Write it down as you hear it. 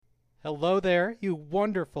Hello there, you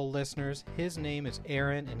wonderful listeners. His name is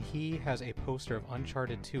Aaron, and he has a poster of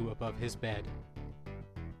Uncharted 2 above his bed.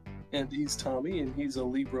 And he's Tommy, and he's a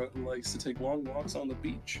Libra who likes to take long walks on the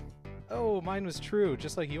beach. Oh, mine was true,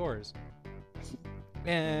 just like yours.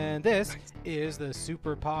 And this is the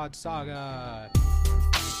Super Pod Saga.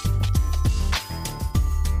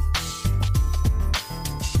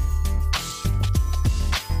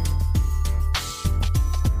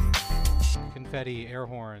 Confetti, air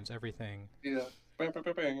horns, everything. Yeah. Bang, bang,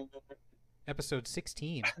 bang, bang. Episode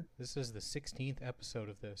 16. This is the 16th episode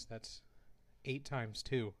of this. That's 8 times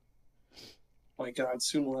 2. My God,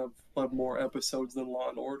 soon we'll have more episodes than Law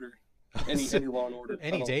and Order. Any Law and Order.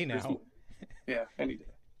 Any day now. Yeah, any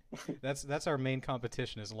day. That's our main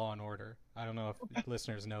competition is Law and Order. I don't know if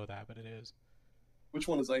listeners know that, but it is. Which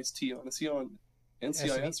one is Ice-T on? Is he on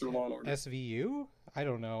NCIS or Law and Order? SVU? I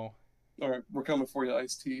don't know. All right, we're coming for you,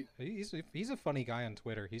 Ice-T. He's a funny guy on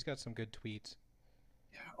Twitter. He's got some good tweets.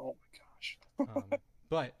 Yeah, oh my gosh.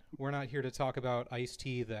 But we're not here to talk about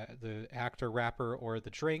Ice-T, the actor, rapper, or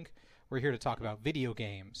the drink. We're here to talk about video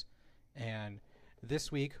games. And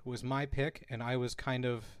this week was my pick, and I was kind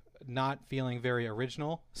of not feeling very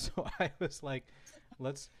original. So I was like,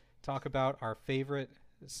 let's talk about our favorite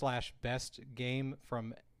 / best game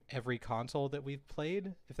from every console that we've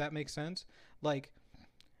played, if that makes sense. Like,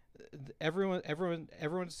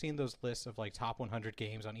 everyone's seen those lists of like top 100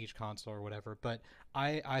 games on each console or whatever, but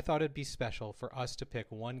I thought it'd be special for us to pick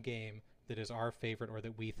one game that is our favorite or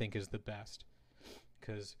that we think is the best,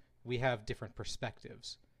 because we have different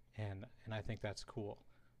perspectives, and I think that's cool.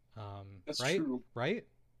 That's right? true. Right?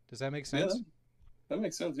 Does that make sense? Yeah, that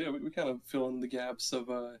makes sense. Yeah, we kind of fill in the gaps of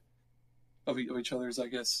each other's, I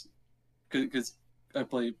guess, because I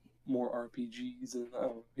play more RPGs and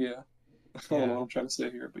yeah. I don't know what I'm trying to say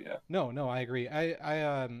here, but yeah. No, I agree.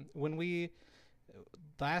 I when we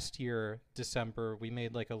last year December we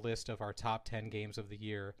made like a list of our top 10 games of the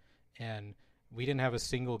year, and we didn't have a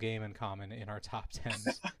single game in common in our top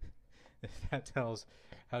 10s. That tells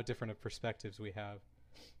how different of perspectives we have.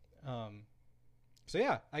 So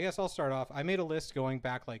yeah, I guess I'll start off. I made a list going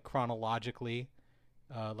back like chronologically,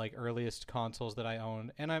 like earliest consoles that I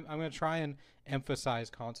owned, and I'm going to try and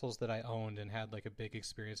emphasize consoles that I owned and had like a big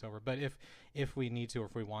experience over. But if we need to, or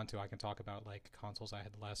if we want to, I can talk about like consoles I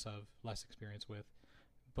had less experience with.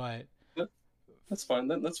 But that's fine.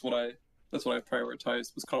 That's what I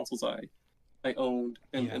prioritized, was consoles I owned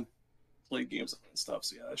and played games and stuff.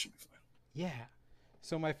 So yeah, that should be fine. Yeah.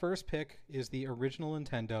 So my first pick is the original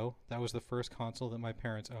Nintendo. That was the first console that my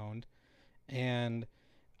parents owned, and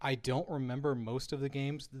I don't remember most of the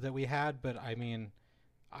games that we had, but I mean,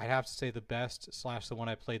 I'd have to say the best / the one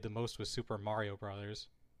I played the most was Super Mario Brothers.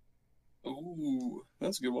 Ooh,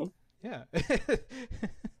 that's a good one. Yeah.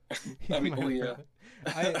 I mean, oh yeah.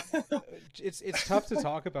 It's tough to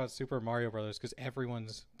talk about Super Mario Brothers because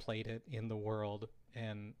everyone's played it in the world,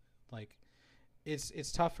 and like,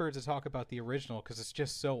 it's tougher to talk about the original because it's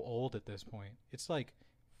just so old at this point. It's like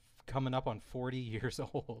coming up on 40 years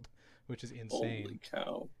old, which is insane. Holy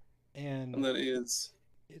cow. And that is,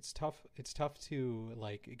 it's tough to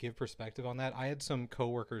like give perspective on that. I had some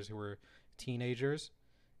coworkers who were teenagers,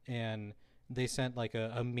 and they sent like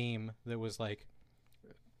a meme that was like,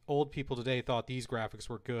 old people today thought these graphics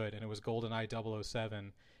were good, and it was GoldenEye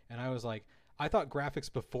 007, and I was like, I thought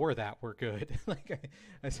graphics before that were good. Like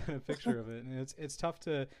I sent a picture of it, and it's tough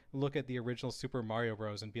to look at the original Super Mario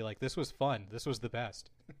Bros. And be like, this was fun, this was the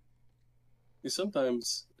best.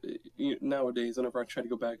 Sometimes nowadays, whenever I try to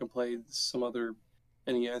go back and play some other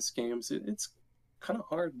NES games, it's kind of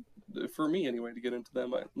hard for me anyway to get into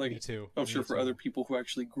them. Me too. I'm sure for other people who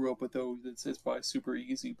actually grew up with those, it's probably super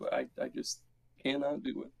easy, but I just cannot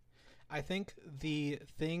do it. I think the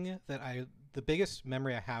biggest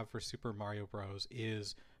memory I have for Super Mario Bros.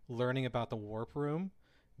 Is learning about the Warp Room,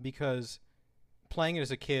 because playing it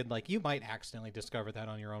as a kid, like, you might accidentally discover that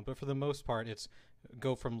on your own, but for the most part, it's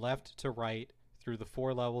go from left to right through the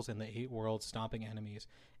 4 levels and the 8 worlds, stomping enemies,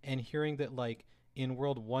 and hearing that, like, in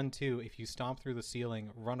World 1, 2, if you stomp through the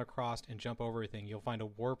ceiling, run across, and jump over everything, you'll find a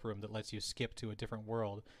warp room that lets you skip to a different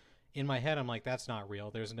world. In my head, I'm like, that's not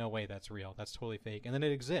real. There's no way that's real. That's totally fake. And then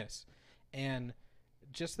it exists. And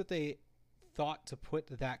just that they thought to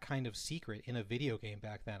put that kind of secret in a video game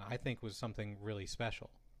back then, I think was something really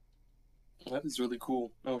special. That is really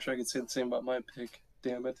cool. I wish I could say the same about my pick.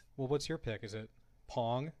 Damn it. Well, what's your pick? Is it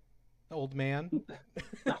Pong? Old man?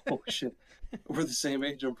 Oh, shit. We're the same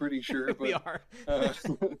age, I'm pretty sure. But, we are.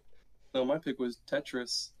 No, my pick was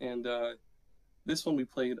Tetris. And this one we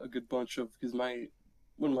played a good bunch of, because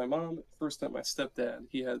when my mom first met my stepdad,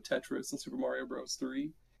 he had Tetris and Super Mario Bros.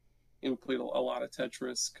 3. and played a lot of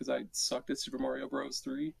Tetris because I sucked at Super Mario Bros.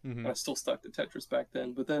 3, Hmm. and I still stuck to Tetris back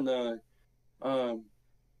then. But then, um,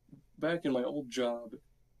 back in my old job,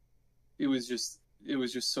 it was just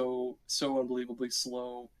so unbelievably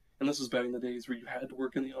slow. And this was back in the days where you had to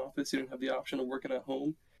work in the office; you didn't have the option of working at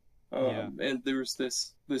home. Yeah. And there was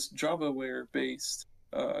this JavaWare based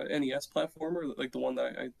NES platformer, like the one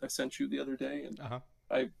that I sent you the other day, and Uh-huh.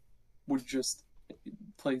 I would just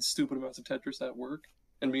play stupid amounts of Tetris at work,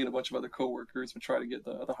 and me and a bunch of other coworkers would try to get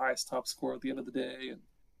the highest top score at the end of the day. And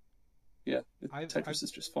yeah, I've Tetris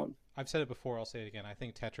is just fun. I've said it before, I'll say it again. I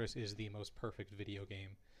think Tetris is the most perfect video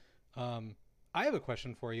game. Um, I have a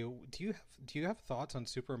question for you. Do you have thoughts on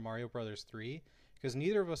Super Mario Brothers 3? Because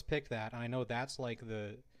neither of us picked that, and I know that's like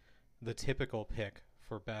the typical pick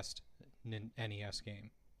for best NES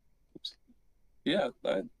game. Yeah,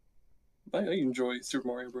 I enjoy Super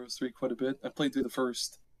Mario Bros. 3 quite a bit. I played through the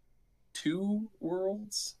first two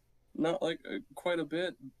worlds, not like quite a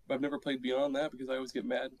bit. I've never played beyond that because I always get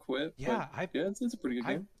mad and quit. But Yeah, I've yeah, it's a pretty good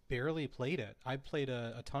I've game. barely played it. I played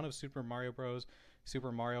a ton of Super Mario Bros,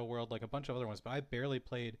 Super Mario World, like a bunch of other ones, but I barely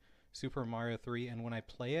played Super Mario 3. And when I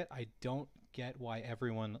play it, I don't get why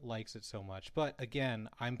everyone likes it so much. But again,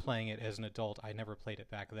 I'm playing it as an adult. I never played it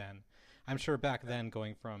back then. I'm sure back then,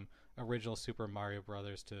 going from original Super Mario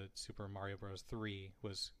Brothers to Super Mario Bros. 3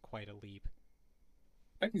 was quite a leap.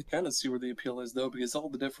 I can kind of see where the appeal is though, because all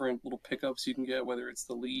the different little pickups you can get, whether it's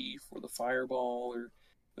the leaf or the fireball, or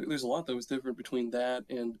like, there's a lot that was different between that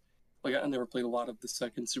and like I never played a lot of the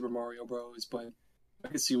second Super Mario Bros, but I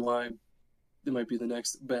can see why it might be the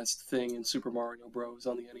next best thing in Super Mario Bros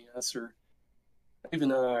on the NES. Or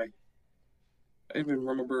even I even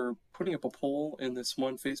remember putting up a poll in this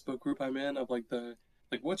one Facebook group I'm in of like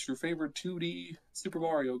what's your favorite 2D Super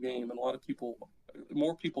Mario game, and a lot of people,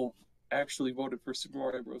 more people actually voted for Super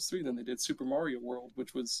Mario Bros. 3 than they did Super Mario World,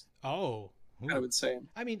 which was Oh, kind of ooh. insane.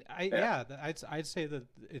 I mean, Yeah, I'd say that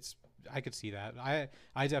it's I could see that. I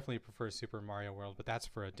definitely prefer Super Mario World, but that's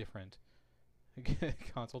for a different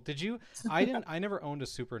console. Did you? I didn't. I never owned a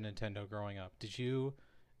Super Nintendo growing up. Did you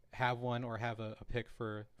have one or have a pick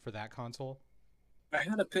for that console? I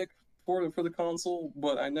had a pick for the console,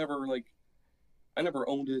 but I never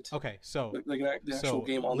owned it Okay, so the actual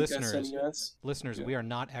game on the listeners, SNES. listeners, Yeah, we are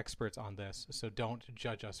not experts on this, so don't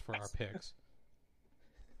judge us for our picks.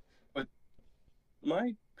 but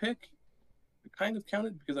my pick kind of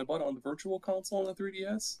counted because I bought it on the Virtual Console on the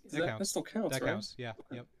 3DS. Is That that counts. still counts, That right? counts. Yeah.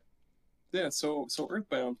 Okay. Yep. Yeah, so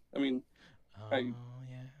Earthbound. I mean, I Oh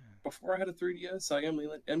yeah. before I had a 3DS, I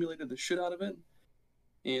emulated the shit out of it,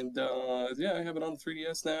 and yeah, I have it on the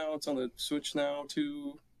 3DS now. It's on the Switch now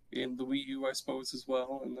too, and the Wii U, I suppose, as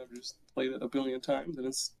well. And I've just played it a billion times, and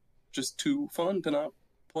it's just too fun to not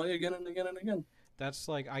play again and again and again. That's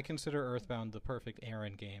like I consider Earthbound the perfect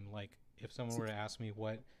Aaron game. Like if someone were to ask me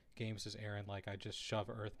what games does Aaron like, I just shove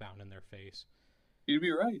Earthbound in their face. You'd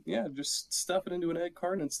be right. Yeah, just stuff it into an egg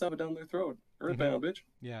carton and stuff it down their throat. Hmm. Earthbound, bitch.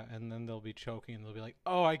 Yeah, and then they'll be choking and they'll be like,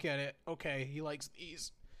 "Oh, I get it. Okay, he likes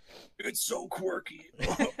these." It's so quirky.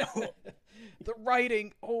 The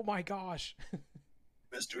writing. Oh my gosh.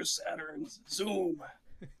 Mr. Saturn's Zoom.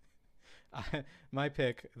 My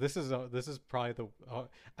pick. This is probably the.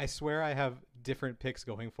 I swear I have different picks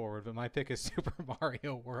going forward, but my pick is Super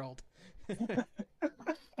Mario World.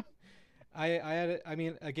 I had it. I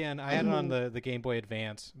mean, again, I had it on the Game Boy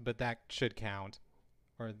Advance, but that should count,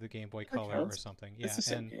 or the Game Boy That Color or counts. something. It's Yeah, the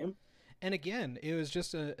same game. and again, it was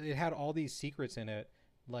just it had all these secrets in it.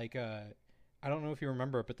 Like I don't know if you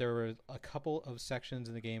remember, but there were a couple of sections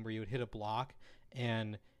in the game where you would hit a block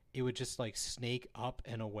and it would just like snake up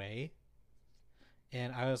and away.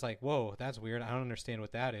 And I was like, "Whoa, that's weird. I don't understand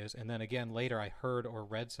what that is." And then again later, I heard or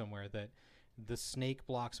read somewhere that the snake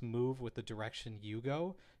blocks move with the direction you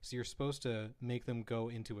go, so you're supposed to make them go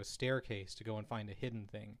into a staircase to go and find a hidden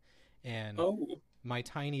thing. And Oh, my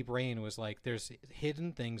tiny brain was like, there's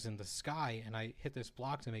hidden things in the sky, and I hit this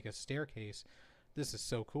block to make a staircase. This is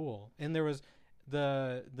so cool. And there was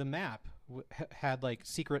the map had like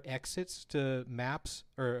secret exits to maps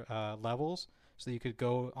or levels, so you could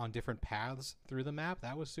go on different paths through the map.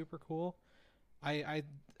 That was super cool. I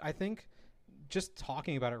think just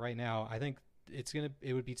talking about it right now, I think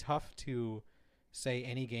it would be tough to say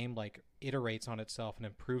any game like iterates on itself and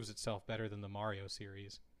improves itself better than the Mario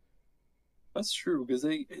series. that's true because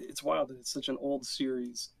it's wild that it's such an old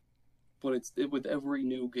series, but with every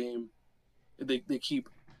new game, they keep.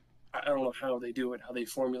 I don't know how they do it, how they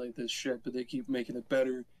formulate this shit, but they keep making it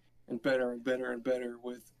better and better and better and better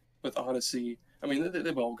with Odyssey. I mean,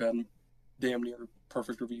 they've all gotten damn near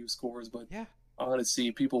perfect review scores, but Yeah,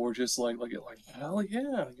 Odyssey, people were just like hell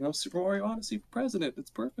yeah, Super Mario Odyssey for president, it's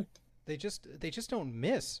perfect. they just don't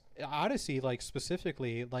miss. Odyssey, like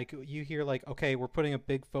specifically, like you hear like, okay, we're putting a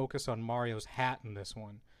big focus on Mario's hat in this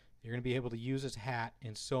one. You're gonna be able to use his hat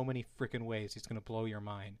in so many freaking ways. It's gonna blow your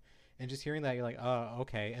mind. And just hearing that, you're like, oh,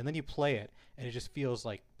 okay. And then you play it, and it just feels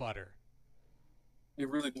like butter. It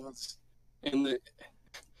really does. And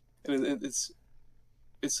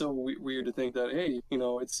it's so weird to think that hey,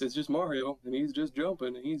 it's just Mario and he's just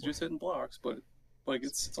jumping and he's just hitting blocks, but like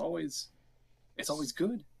it's always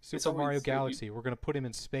good. It's Super Mario always Galaxy. We're gonna put him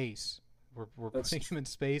in space. We're that's putting him in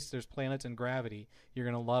space. There's planets and gravity. You're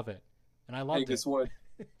gonna love it, and I hey, loved it. guess what?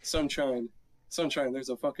 Sunshine, sunshine. There's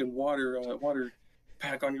a fucking water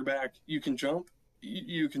pack on your back. You can jump.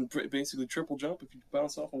 You can basically triple jump if you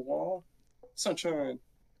bounce off a wall. Sunshine.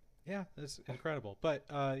 Yeah, that's incredible. But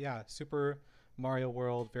yeah, Super Mario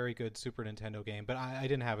World, very good Super Nintendo game. But I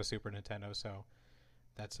didn't have a Super Nintendo, so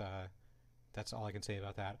that's uh that's all I can say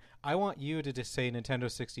about that. I want you to just say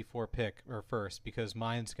Nintendo 64 pick or first because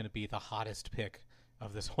mine's going to be the hottest pick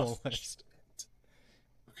of this whole list.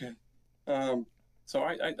 Okay. Um, so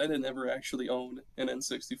I didn't ever actually own an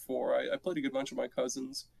N64. I played a good bunch of my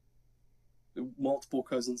cousins, multiple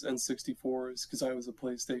cousins N64s because I was a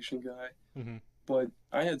PlayStation guy. Mm-hmm. But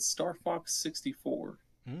I had Star Fox 64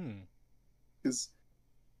 Mm. because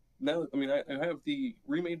now, I mean, I have the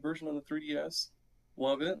remade version on the 3DS.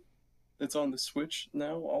 Love it. It's on the Switch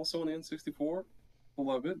now, also on the N64.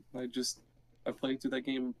 Love it. I played through that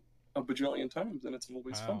game a bajillion times, and it's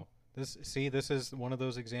always fun. Wow. This is one of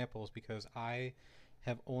those examples because I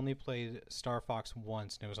have only played Star Fox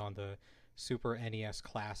once, and it was on the Super NES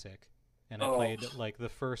Classic, and I Oh, played like the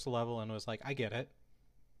first level and was like, I get it,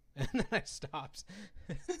 and then I stopped.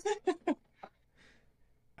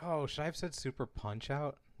 Oh, should I have said Super Punch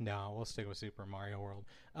Out? No, we'll stick with Super Mario World.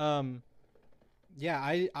 Um, yeah,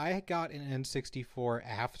 I got an N64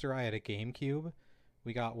 after I had a GameCube.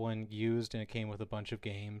 We got one used, and it came with a bunch of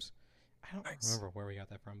games. I don't nice. remember where we got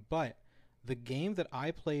that from, but the game that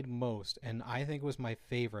I played most and I think was my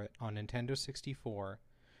favorite on Nintendo 64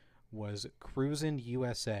 was Cruisin'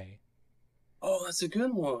 USA. Oh, that's a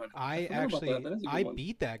good one. I I forgot about that. actually That is a good I one.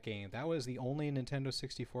 beat that game. That was the only Nintendo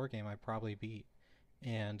 64 game I probably beat.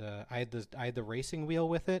 And I had the racing wheel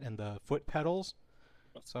with it and the foot pedals,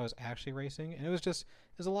 so I was actually racing, and it was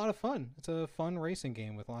a lot of fun. It's a fun racing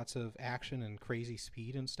game with lots of action and crazy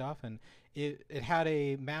speed and stuff, and it had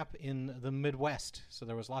a map in the Midwest, so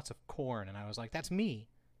there was lots of corn, and I was like, that's me.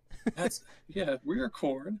 That's yeah, we're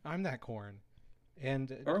corn. I'm that corn.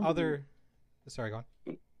 And I remember. other, sorry, go on.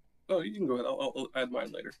 Oh, you can go ahead. I'll add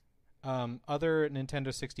mine later. Other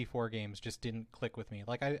Nintendo 64 games just didn't click with me.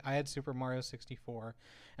 Like I had Super Mario 64,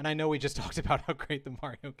 and I know we just talked about how great the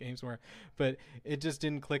Mario games were, but it just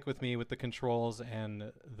didn't click with me with the controls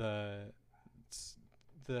and the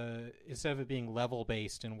instead of it being level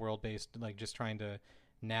based and world based, like just trying to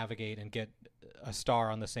navigate and get a star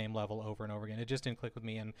on the same level over and over again. It just didn't click with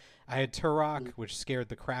me, and I had Turok, Mm. which scared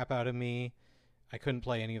the crap out of me. I couldn't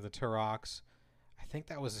play any of the Turoks. I think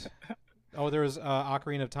that was Oh, there was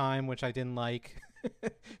Ocarina of Time, which I didn't like.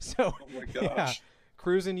 So, Oh my yeah, gosh.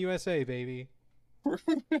 Cruising USA, baby.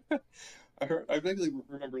 I vaguely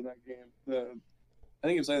remember that game. I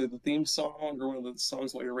think it was either the theme song or one of the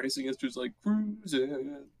songs while you're racing. It's just like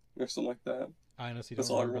cruising or something like that. I honestly don't That's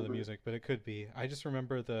all I remember the remember. music, but it could be. I just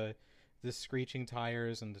remember the screeching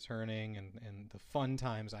tires and the turning and the fun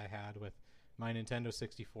times I had with my Nintendo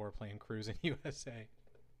 64 playing Cruising USA.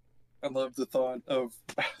 I love the thought of.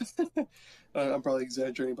 I'm probably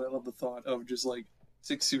exaggerating, but I love the thought of just like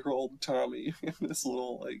 6-year-old Tommy in this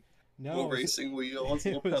little No, racing wheel, his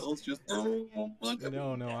little it was pedals just. Look at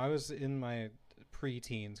no, me! no. I was in my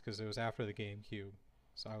pre-teens because it was after the GameCube,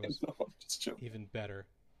 so I was No, I'm just joking. even better.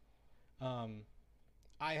 Um,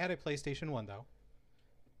 I had a PlayStation 1 though,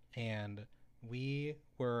 and we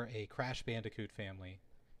were a Crash Bandicoot family.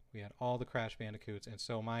 We had all the Crash Bandicoots, and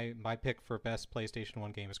so my pick for best PlayStation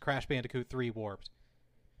 1 game is Crash Bandicoot 3 Warped.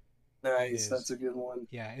 It Nice, is, that's a good one.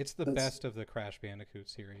 yeah, it's the That's best of the Crash Bandicoot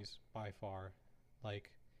series by far.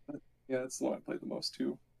 Like yeah, that's the one I played the most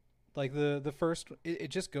too. the first, it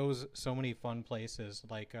just goes so many fun places.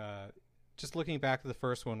 Like just looking back to the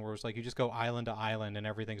first one, where it's like you just go island to island, and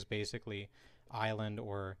everything's basically island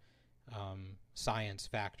or science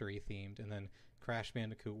factory themed, and then Crash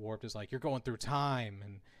Bandicoot Warped is like you're going through time,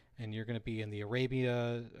 and you're going to be in the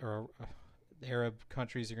Arabia or Arab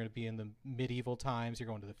countries. You're going to be in the medieval times. You're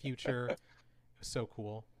going to the future. It was so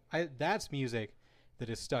cool. That's music that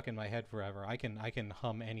is stuck in my head forever. I can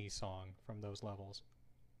hum any song from those levels.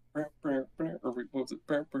 Or what was it?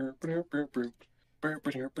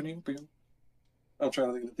 I'm trying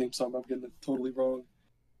to think of the theme song. I'm getting it totally wrong.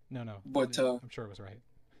 No, no, But I'm sure it was right.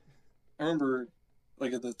 I remember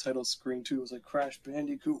like at the title screen too. It was like Crash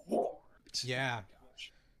Bandicoot Warped. Oh Yeah. my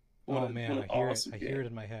gosh, Oh what man, an I hear it. awesome I hear it game.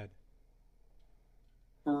 in my head.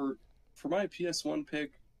 For my PS1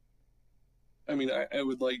 pick, I mean, I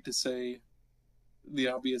would like to say the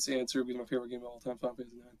obvious answer because my favorite game of all time, Final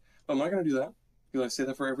Fantasy 9. I'm not gonna do that because I say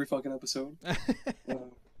that for every fucking episode. Uh,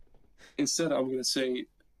 Instead, I'm gonna say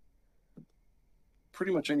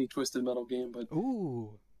pretty much any Twisted Metal game,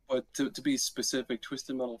 Ooh, but to be specific,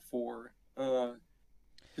 Twisted Metal 4.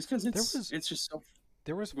 Just because there was it's just so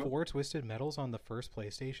there was well, 4 Twisted Metals on the first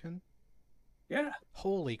PlayStation. yeah.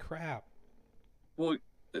 Holy crap! Well,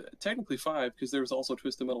 technically five because there was also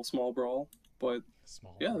Twisted Metal Small Brawl, but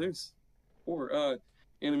Small yeah, bro. there's four.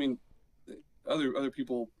 And I mean, other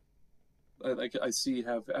people I see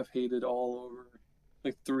have hated all over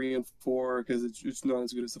like three and four because it's not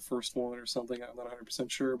as good as the first one or something. I'm not 100%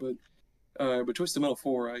 sure, but Twisted Metal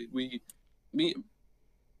 4, me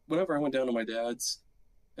whenever I went down to my dad's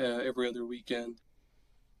every other weekend,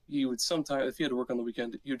 he would sometimes if he had to work on the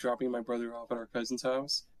weekend, he would drop me and my brother off at our cousin's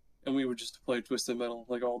house, and we would just play Twisted Metal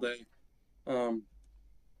like all day. Um,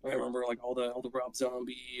 I remember like all the Rob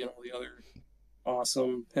Zombie and all the other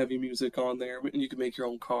awesome heavy music on there, and you could make your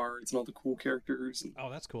own cards and all the cool characters. And Oh,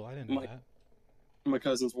 that's cool. I didn't know my that. my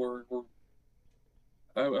cousins were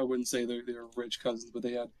I wouldn't say they were rich cousins, but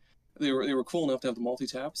they were cool enough to have the multi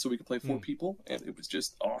tap, so we could play four Hmm. people, and it was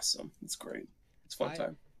just awesome. It's great. It's fun I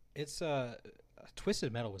time. it's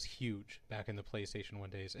Twisted Metal was huge back in the PlayStation 1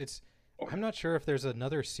 days. It's Oh I'm not sure if there's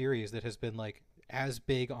another series that has been like as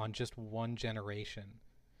big on just one generation.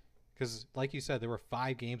 Because, like you said, there were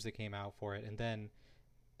 5 games that came out for it, and then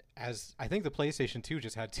as I think the PlayStation 2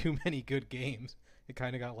 just had too many good games, it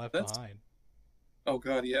kind of got left that's behind. oh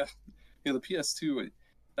god, yeah, yeah. The PS2,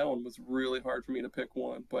 that one was really hard for me to pick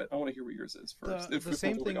one, but I want to hear what yours is The first, the if we're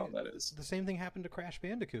same moving thing on. That is. the same thing happened to Crash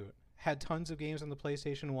Bandicoot. Had tons of games on the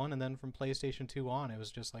PlayStation 1, and then from PlayStation 2 on, it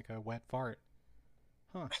was just like a wet fart.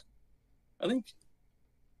 Huh. I think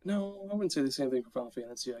no, I wouldn't say the same thing for Final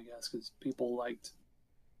Fantasy. I guess because people liked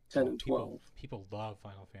 10 Oh, and people 12. people love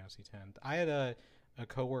Final Fantasy X. I had a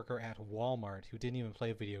coworker at Walmart who didn't even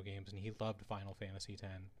play video games, and he loved Final Fantasy X,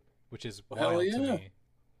 which is Well, hell wild to yeah, me.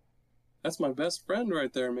 that's my best friend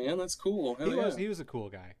right there, man. That's cool. Hell yeah. He was a cool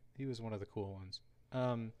guy. He was one of the cool ones.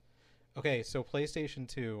 Um, okay, so PlayStation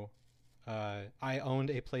 2. I owned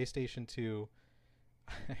a PlayStation 2.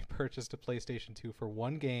 I purchased a PlayStation 2 for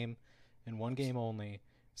one game and one game only,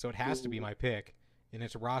 so it has to be Ooh, my pick, and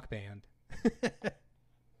it's Rock Band.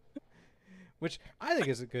 Which I think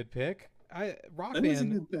is a good pick. I that is a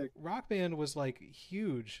good pick. Rock Band was like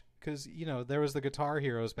huge because there was the Guitar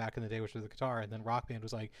Heroes back in the day, which was the guitar, and then Rock Band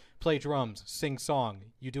was like play drums, sing song,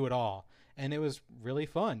 you do it all, and it was really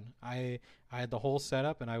fun. I had the whole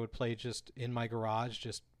setup, and I would play just in my garage,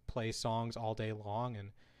 just play songs all day long,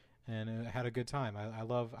 and I had a good time.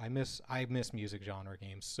 I miss music genre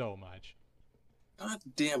games so much. God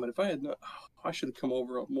damn it! If I had not, I should have come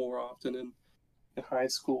over more often in high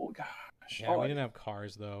school. Gosh, Yeah, we didn't have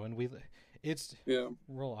cars though, and it's yeah.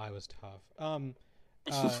 rural Iowa's tough. Uh,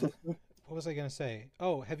 what was I gonna say?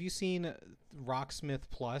 Oh, have you seen Rocksmith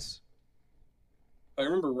Plus? I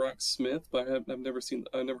remember Rocksmith, but I've never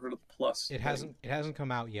heard of the Plus thing. It hasn't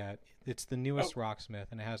come out yet. It's the Oh, newest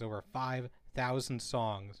Rocksmith, and it has over 5,000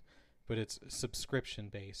 songs, but it's subscription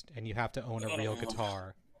based, and you have to own a real oh,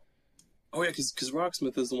 guitar. oh yeah, because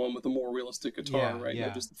Rocksmith is the one with the more realistic guitar, Yeah, right? Not yeah,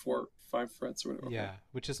 just the 4 5 frets or whatever. Okay. yeah.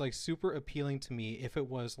 Which is like super appealing to me. If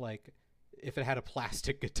it had a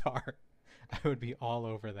plastic guitar, I would be all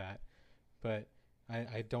over that. But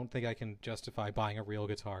I don't think I can justify buying a real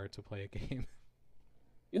guitar to play a game.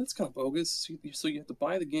 Yeah, that's kind of bogus. So you have to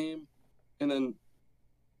buy the game, and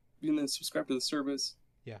then subscribe to the service,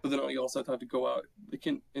 Yeah, but then you also have to go out. They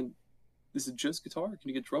can and is it just guitar? Can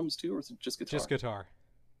you get drums too, or is it just just guitar? guitar.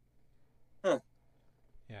 Huh?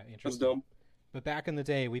 Yeah, That's interesting. dumb. But back in the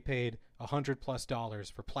day, we paid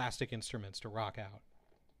 $100+ for plastic instruments to rock out.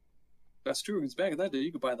 That's true. Because back in that day,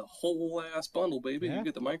 you could buy the whole ass bundle, baby. You Yeah,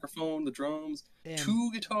 get the microphone, the drums, and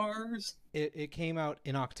 2 guitars. it came out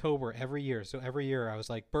in October every year. So every year I was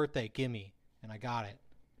like, birthday, gimme, and I got it.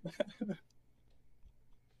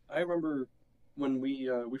 I remember when we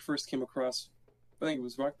first came across, I think it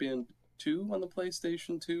was Rock Band 2 on the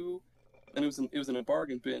PlayStation 2, and it was in a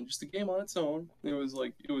bargain bin, just a game on its own. It was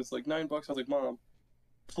like $9. I was like, Mom,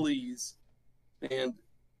 please. And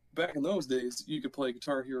back in those days, you could play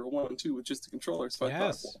Guitar Hero 1 and 2 with just the controller. So I thought,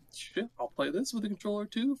 Yes, well, shit, I'll play this with the controller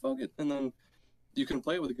too. Fuck it. And then you couldn't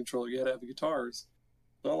play with the controller. You had to have the guitars.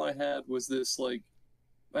 And all I had was this like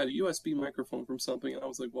I had a USB microphone from something, and I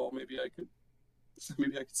was like, well, maybe I could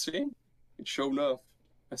sing. And sure enough,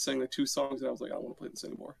 I sang like 2 songs and I was like, I don't want to play this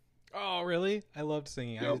anymore. Oh, really? I loved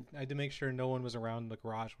singing. Yep. I had to make sure no one was around the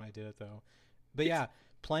garage when I did it, though. But yeah,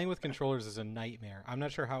 playing with controllers is a nightmare. I'm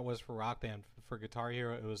not sure how it was for Rock Band. For Guitar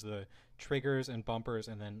Hero, it was the triggers and bumpers,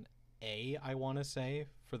 and then A, I want to say,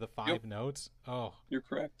 for the Yep. five notes. Oh, You're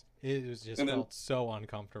correct. it was just And then felt so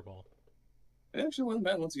uncomfortable. it actually wasn't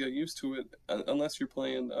bad once you got used to it, unless you're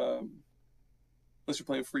playing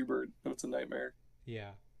Freebird, and it's a nightmare.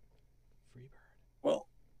 Yeah, Freebird. Well,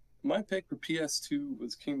 my pick for PS2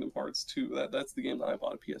 was Kingdom Hearts 2. That's the game that I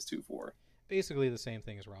bought a PS2 for. Basically the same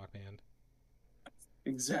thing as Rock Band.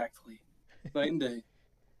 Exactly, night and day.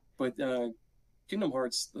 But Kingdom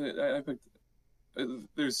Hearts, I picked.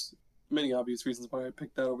 There's many obvious reasons why I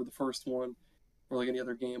picked that over the first one, or like any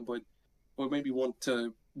other game. But what made me want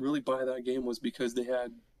to really buy that game was because they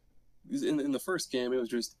had in the first game it was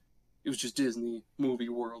just Disney movie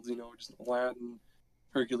worlds, just Aladdin,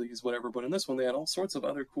 Hercules, whatever. But in this one, they had all sorts of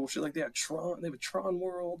other cool shit. Like they had Tron, they have a Tron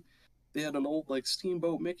world. They had an old like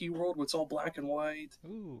Steamboat Mickey world, where it's all black and white.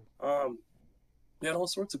 Ooh. They had all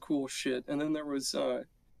sorts of cool shit. And then there was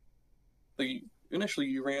like initially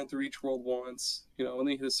you ran through each world once, and then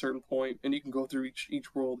you hit a certain point, and you can go through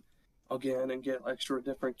each world again and get extra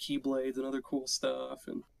different keyblades and other cool stuff.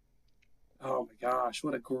 And oh my gosh,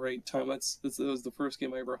 what a great time! That was the first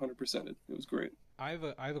game I ever 100%ed. It was great. I have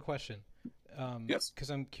a question. Yes. Because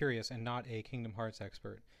I'm curious and not a Kingdom Hearts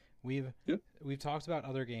expert. We've Yep. we've talked about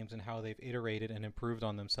other games and how they've iterated and improved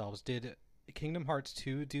on themselves. Did Kingdom Hearts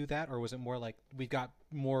 2 do that, or was it more like we've got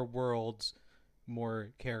more worlds, more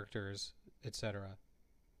characters, etc.?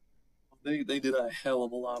 They did a hell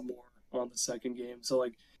of a lot more on the second game. So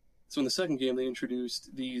in the second game they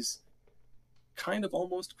introduced these kind of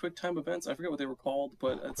almost quick time events. I forget what they were called,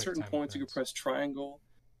 but at certain QuickTime points you could events. press triangle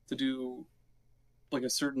to do like a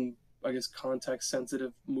certain, I guess, context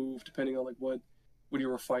sensitive move depending on like what you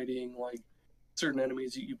were fighting. Like certain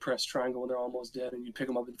enemies, you press triangle when they're almost dead, and you pick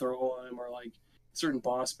them up and throw them. Or like certain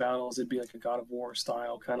boss battles, it'd be like a God of War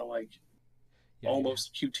style, kind of like Yeah, yeah,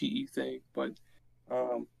 almost QTE thing. But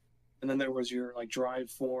um, and then there was your like drive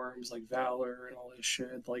forms, like Valor and all this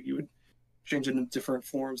shit. Like you would change it into different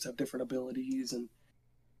forms to have different abilities, and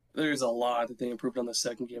there's a lot that they improved on the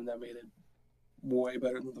second game that made it way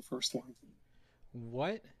better than the first one.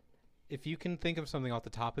 What, if you can think of something off the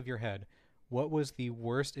top of your head, what was the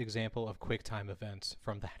worst example of QuickTime events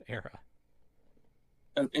from that era?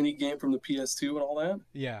 And any game from the PS2 and all that,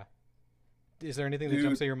 Yeah. Is there anything that dude,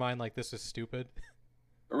 jumps to your mind like this is stupid?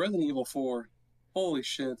 Resident Evil 4, holy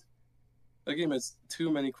shit, that game has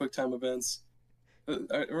too many QuickTime events.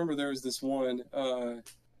 I remember there was this one.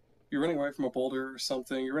 You're running away from a boulder or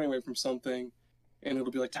something. You're running away from something, and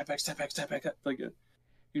it'll be like tap X, tap X, tap X. Like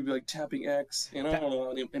you'd be like tapping X, and I That, don't know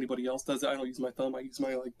how anybody else does it. I don't use my thumb. I use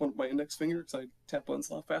my index finger because I tap buttons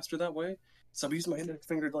a lot faster that way. So I'm using my index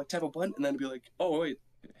finger to like tap a button, and then it'd be like, oh wait,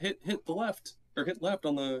 hit the left or hit left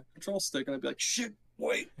on the control stick, and I'd be like, shit,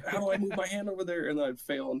 wait, how do I move my hand over there? And then I'd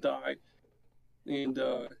fail and die, and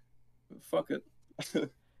fuck it.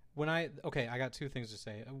 okay, I got two things to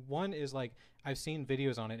say. One is like I've seen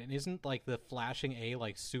videos on it, and isn't like the flashing A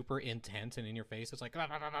like super intense and in your face? It's like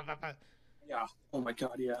Yeah. Oh my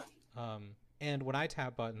god, yeah. and when I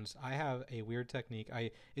tap buttons, I have a weird technique.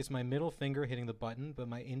 It's my middle finger hitting the button, but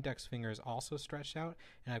my index finger is also stretched out,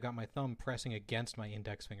 and I've got my thumb pressing against my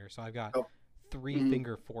index finger, so I've got Oh. three Mhm.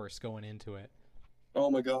 finger force going into it. Oh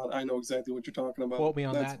my god, I know exactly what you're talking about. Quote me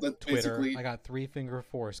on That's that, Twitter. basically I got three finger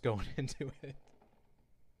force going into it.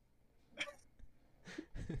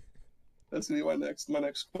 that's gonna be my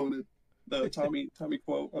next quoted the Tommy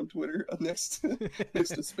quote on Twitter. Next next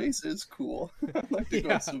to space is cool. I like to go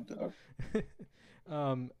Yeah. Snoop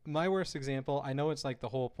Dogg. My worst example, I know it's like the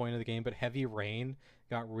whole point of the game, but Heavy Rain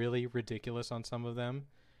got really ridiculous on some of them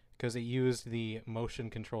because it used the motion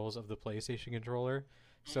controls of the PlayStation controller.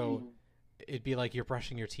 So it'd be like you're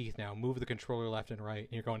brushing your teeth now, move the controller left and right,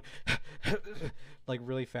 and you're going like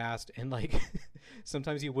really fast, and like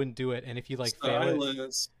sometimes you wouldn't do it, and if you like fail it,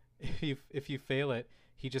 Stylus. if you fail it,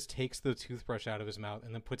 he just takes the toothbrush out of his mouth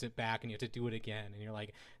and then puts it back, and you have to do it again, and you're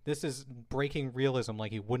like, this is breaking realism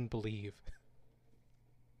like you wouldn't believe.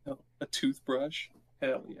 Oh, a toothbrush.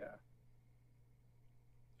 Hell yeah.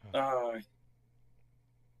 Oh,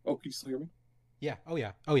 can you still hear me? Yeah. Oh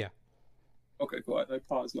yeah. Oh yeah. Okay, cool. I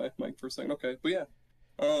paused my mic for a second. Okay, but yeah,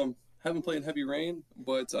 haven't played Heavy Rain,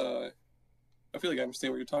 but I feel like I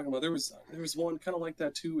understand what you're talking about. There was one kind of like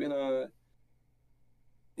that too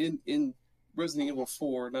in Resident Evil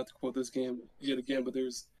 4. Not to quote this game yet again, but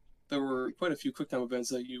there were quite a few QuickTime events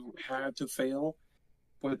that you had to fail.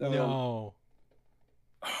 But No.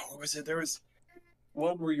 oh, what was it? There was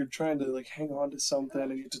one where you're trying to like hang on to something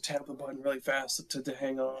and you have to tap the button really fast to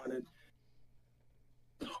hang on and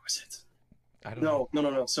what was it? I don't know.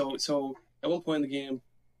 No. So at one point in the game,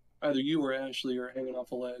 either you or Ashley are hanging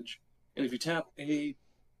off a ledge, and if you tap A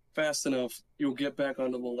fast enough, you'll get back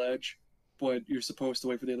onto the ledge, but you're supposed to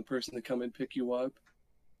wait for the other person to come and pick you up.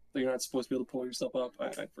 So you're not supposed to be able to pull yourself up.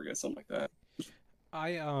 I forget something like that.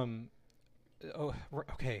 I oh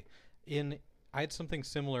okay. In I had something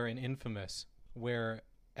similar in Infamous where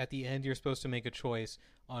at the end you're supposed to make a choice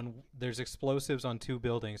on there's explosives on two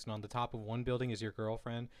buildings and on the top of one building is your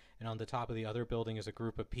girlfriend and on the top of the other building is a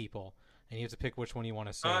group of people and you have to pick which one you want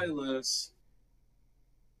to save. Silas.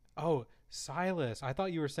 Oh, Silas. I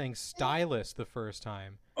thought you were saying Stylus the first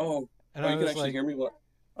time. Oh, And oh, I you can was actually like hear me. What?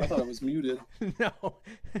 I thought I was muted. no.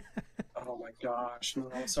 Oh my gosh. No,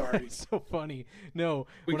 sorry. That's so funny. No,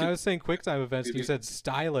 We when I could. was saying QuickTime events, you said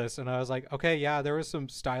stylus, and I was like, okay, yeah, there was some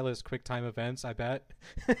stylus QuickTime events, I bet.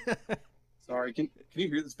 Sorry. Can you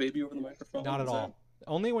hear this baby over the microphone? Not at Is that all.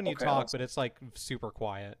 Only when you okay? talk, Awesome. but it's like super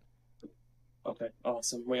quiet. Okay,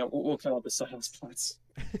 awesome. We'll cut out the silence parts.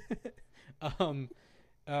 um,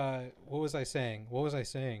 what was I saying? What was I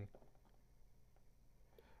saying?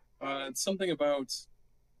 It's something about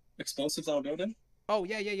explosives on a building. Oh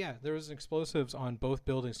yeah. There was explosives on both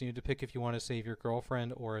buildings. You had to pick if you want to save your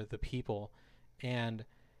girlfriend or the people, and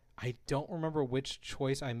I don't remember which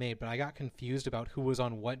choice I made, but I got confused about who was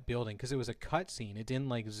on what building because it was a cutscene. It didn't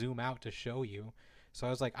like zoom out to show you, so I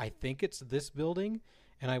was like, I think it's this building,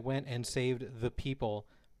 and I went and saved the people,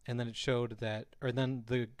 and then it showed that, or then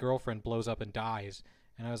the girlfriend blows up and dies,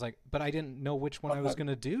 and I was like, but I didn't know which one I was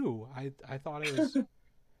gonna do. I thought it was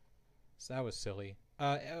so that was silly.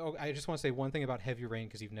 I just want to say one thing about Heavy Rain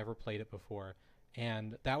because you've never played it before.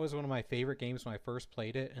 And that was one of my favorite games when I first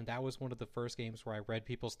played it. And that was one of the first games where I read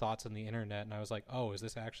people's thoughts on the internet. And I was like, oh, is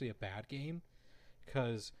this actually a bad game?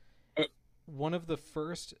 Because Uh, one of the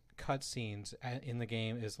first cutscenes in the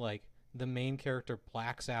game is like the main character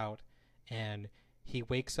blacks out and he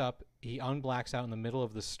wakes up, he unblacks out in the middle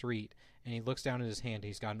of the street and he looks down at his hand.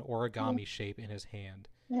 He's got an origami shape in his hand.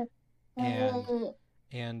 And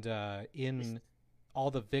in all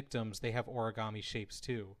the victims they have origami shapes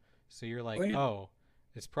too, so you're like, Wait. oh,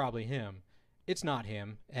 it's probably him. It's not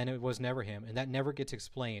him, and it was never him, and that never gets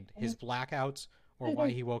explained, his blackouts or why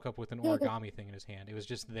he woke up with an origami thing in his hand. It was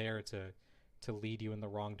just there to lead you in the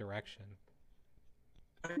wrong direction.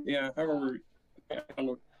 Yeah, I remember. I don't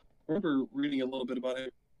know. I remember reading a little bit about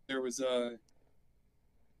it. There was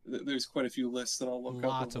there's quite a few lists that I'll look up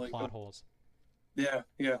Lots of of like, plot holes. yeah,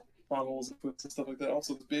 plot holes and twists and stuff like that.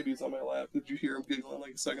 Also, the baby's on my lap. Did you hear him giggling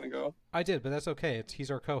like a second ago? I did, but that's okay. He's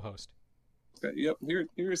our co-host. Okay, yep.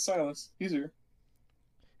 Here's Silas. He's here.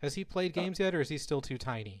 Has he played Uh, games yet, or is he still too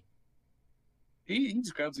tiny? he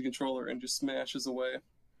just grabs the controller and just smashes away.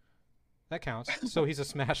 That counts. So he's a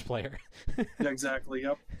Smash player. Yeah, exactly.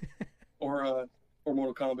 Yep. Or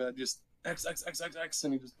Mortal Kombat, just X X X X X,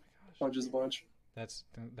 and he just punches a bunch. That's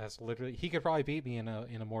literally, he could probably beat me in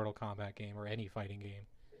a Mortal Kombat game or any fighting game.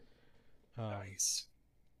 Nice.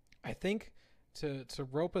 I think to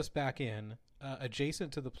rope us back in,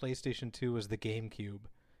 adjacent to the PlayStation 2 was the GameCube,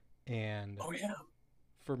 and Oh yeah.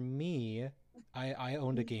 for me, I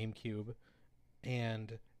owned a GameCube,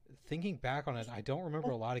 and thinking back on it, I don't remember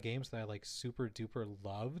a lot of games that I like super duper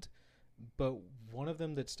loved, but one of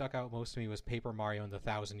them that stuck out most to me was Paper Mario and the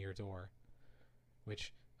Thousand Year Door,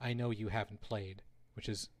 which I know you haven't played, which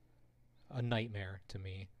is a nightmare to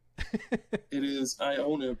me. It is. I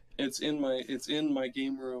own it. It's in my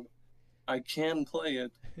game room. I can play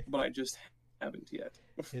it, but I just haven't yet.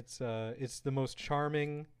 It's the most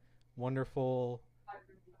charming, wonderful,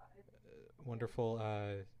 wonderful.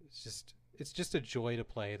 It's just a joy to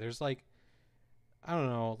play. There's like, I don't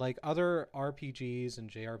know, like other RPGs and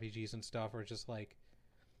JRPGs and stuff are just like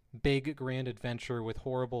big grand adventure with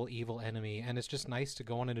horrible evil enemy, and it's just nice to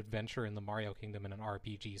go on an adventure in the Mario Kingdom in an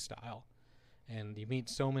RPG style, and you meet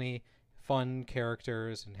so many fun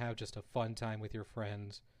characters and have just a fun time with your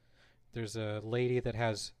friends. There's a lady that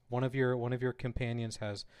has one of your companions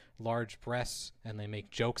has large breasts, and they make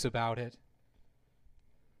jokes about it.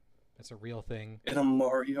 That's a real thing. In a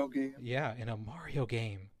Mario game. Yeah, in a Mario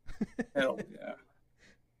game. Hell yeah.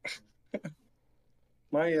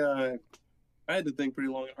 I had to think pretty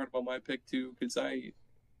long and hard about my pick too, because I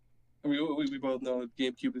mean, we both know that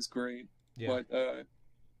GameCube is great, Yeah. but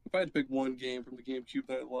if I had to pick one game from the GameCube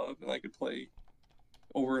that I love and I could play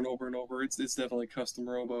over and over and over, it's definitely Custom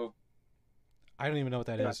Robo. I don't even know what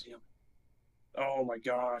that is. Goddamn. Oh my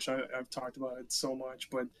gosh, I've talked about it so much,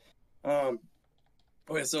 but um,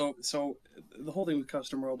 okay, so the whole thing with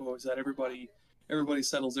Custom Robo is that everybody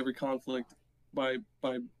settles every conflict by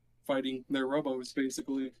fighting their robos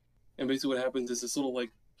basically. And basically what happens is this little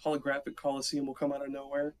like holographic coliseum will come out of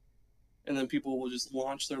nowhere, and then people will just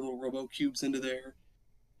launch their little robo cubes into there,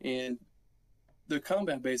 and the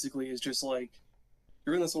combat basically is just like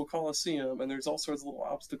you're in this little coliseum, and there's all sorts of little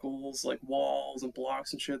obstacles like walls and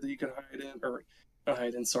blocks and shit that you can hide in, or not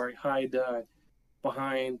hide in, sorry, hide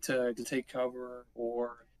behind to take cover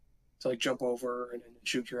or to like jump over and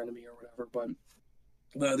shoot your enemy or whatever.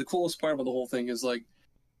 But the coolest part about the whole thing is like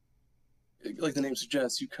the name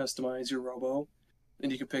suggests, you customize your robo,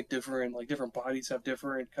 and you can pick different bodies have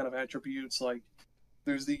different kind of attributes. Like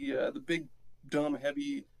there's the big dumb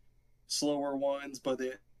heavy slower ones, but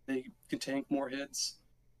they can tank more hits.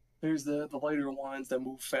 There's the lighter ones that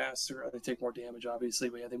move faster. They take more damage, obviously,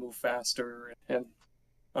 but yeah, they move faster. And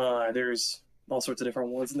there's all sorts of different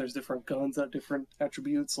ones, and there's different guns that have different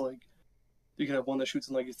attributes. Like you can have one that shoots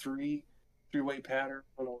in like a three-way pattern.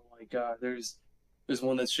 Or like there's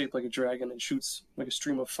one that's shaped like a dragon and shoots like a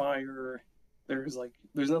stream of fire. There's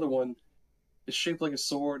another one that's shaped like a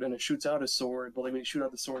sword and it shoots out a sword, but like when you shoot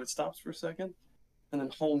out the sword, it stops for a second and then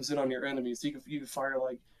homes in on your enemies. So you can fire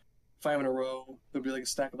like five in a row. There'll be like a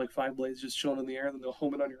stack of like five blades just chilling in the air, and then they'll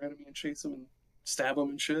home in on your enemy and chase them and stab them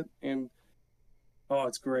and shit. And oh,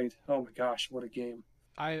 it's great. Oh my gosh, what a game.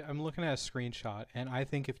 I'm looking at a screenshot, and I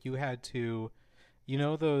think if you had to, you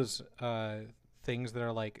know, those things that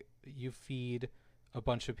are like you feed a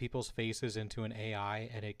bunch of people's faces into an AI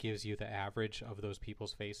and it gives you the average of those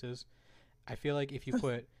people's faces. I feel like if you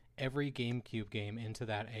put every GameCube game into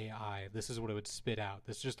that AI, this is what it would spit out.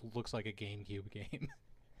 This just looks like a GameCube game.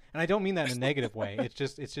 And I don't mean that in a negative way. It's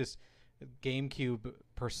just GameCube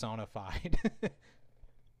personified.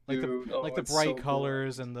 like Dude, the it's bright so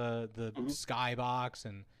colors cool. and the Mhm. skybox,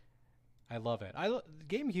 and I love it.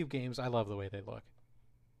 GameCube games, I love the way they look.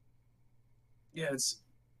 Yeah,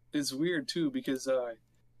 it's weird too because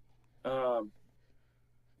um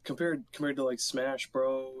compared to like Smash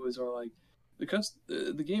Bros or like the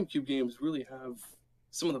GameCube games really have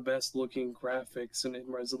some of the best looking graphics and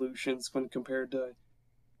resolutions when compared to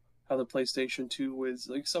how the PlayStation 2 was.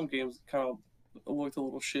 Like some games kind of looked a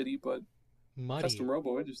little shitty, but Custom Muddy.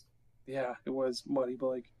 Robo, yeah, it was muddy, but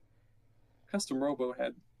like Custom Robo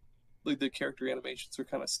had like the character animations were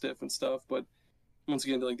kind of stiff and stuff, but once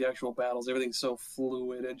again, like the actual battles, everything's so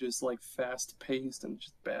fluid and just like fast paced and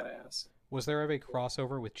just badass. Was there ever a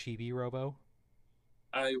crossover with Chibi Robo?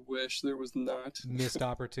 I wish there was not. Missed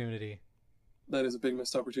opportunity. That is a big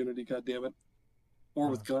missed opportunity, god damn it. Or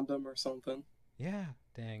Huh. with Gundam or something. Yeah.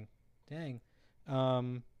 Dang. Dang.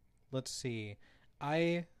 Um, let's see.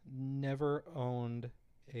 I never owned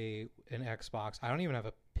an Xbox. I don't even have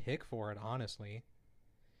a pick for it, honestly.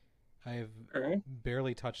 I've Alright.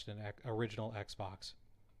 barely touched an original Xbox.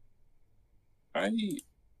 I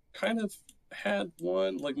kind of had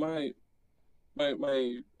one, like my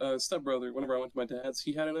stepbrother, whenever I went to my dad's,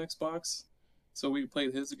 he had an Xbox. So we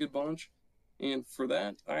played his a good bunch. And for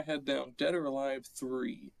that, I had down Dead or Alive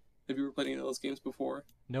 3. Have you ever played any of those games before?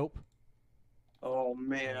 Nope. Oh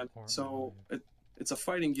man. So it's a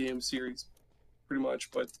fighting game series, pretty much,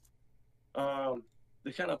 but um,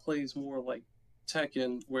 it kind of plays more like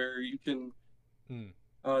Tekken, where you can Hmm.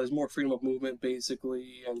 there's more freedom of movement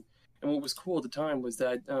basically, and what was cool at the time was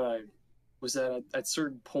that at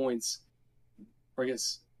certain points, or I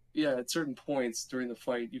guess yeah, at certain points during the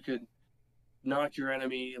fight, you could knock your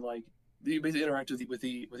enemy like you basically interact with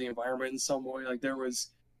the environment in some way. Like there was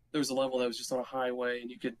a level that was just on a highway, and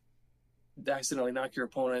you could accidentally knock your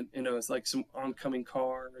opponent into like some oncoming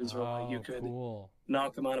cars, or like you Oh, could cool.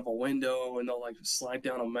 knock them out of a window and they'll like slide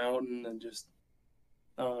down a mountain and just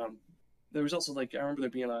um there was also like I remember there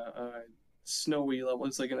being a snowy level.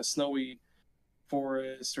 It's like in a snowy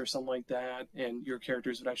forest or something like that, and your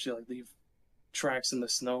characters would actually like leave tracks in the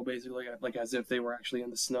snow basically like as if they were actually in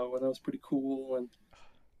the snow, and that was pretty cool. And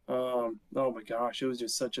oh my gosh, it was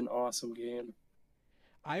just such an awesome game.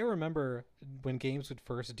 I remember when games would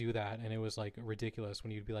first do that, and it was like ridiculous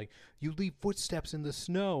when you'd be like, "You leave footsteps in the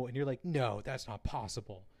snow," and you're like, "No, that's not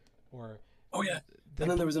possible." Or Oh yeah. they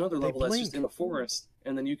And then there was another they level that's just blink. in the forest,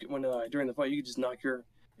 and then you could when during the fight you could just knock your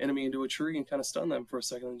enemy into a tree and kind of stun them for a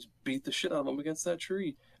second and just beat the shit out of them against that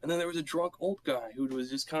tree. And then there was a drunk old guy who was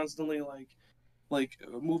just constantly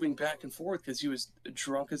moving back and forth because he was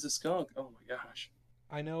drunk as a skunk. Oh my gosh.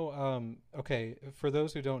 I know. Okay, for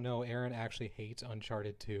those who don't know, Aaron actually hates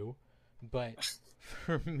Uncharted 2, but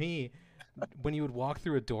for me, when he would walk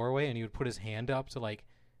through a doorway and he would put his hand up to like,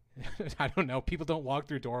 I don't know, people don't walk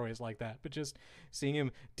through doorways like that, but just seeing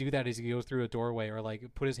him do that as he goes through a doorway or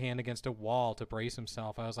like put his hand against a wall to brace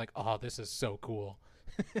himself, I was like, oh, this is so cool.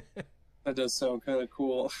 That does sound kind of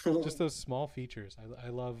cool. Just those small features. I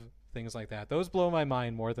love things like that. Those blow my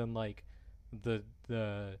mind more than like the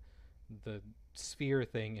the the sphere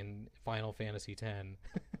thing in Final Fantasy X.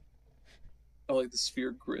 I like the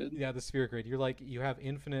sphere grid. Yeah, the sphere grid. You're like you have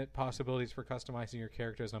infinite possibilities for customizing your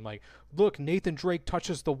characters. And I'm like, look, Nathan Drake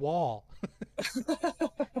touches the wall.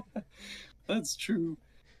 That's true.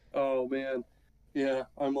 Oh man. Yeah,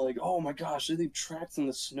 I'm like, oh my gosh, they leave tracks in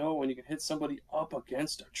the snow and you can hit somebody up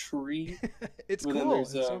against a tree. It's But then cool.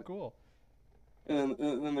 there's It's so cool. and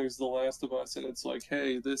then there's The Last of Us, and it's like,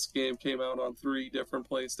 hey, this game came out on 3 different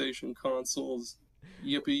PlayStation consoles.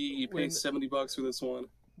 Yippee! You paid When $70 for this one.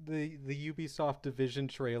 the Ubisoft Division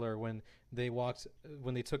trailer when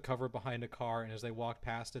they took cover behind a car and as they walked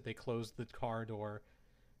past it they closed the car door,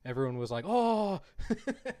 everyone was like, "Oh!"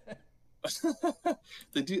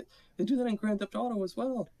 they do they do that in Grand Theft Auto as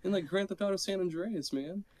well. In like Grand Theft Auto San Andreas,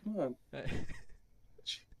 man. Come on.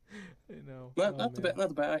 I know. Not Oh not the man. bad not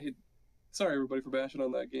the bad. Sorry everybody for bashing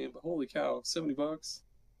on that game, but holy cow, $70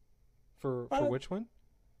 For which one?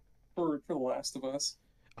 for The Last of Us.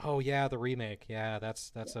 Oh yeah, the remake. Yeah,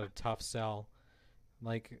 that's a tough sell.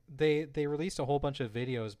 Like they released a whole bunch of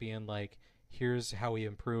videos being like, here's how we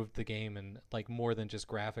improved the game and like more than just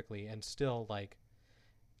graphically and still like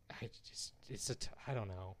I just I don't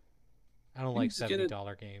know. I don't You can like just get it.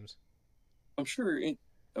 $70 games. I'm sure it,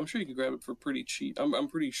 I'm sure you can grab it for pretty cheap. I'm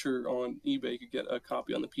pretty sure on eBay you could get a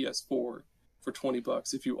copy on the PS4 for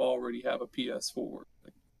 $20 if you already have a PS4.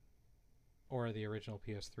 Like, Or the original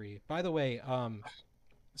PS3. By the way,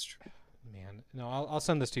 that's true. man, no, I'll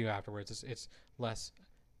send this to you afterwards. It's less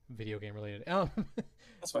video game related.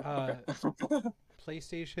 That's fine. Uh, Okay.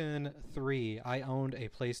 PlayStation 3. I owned a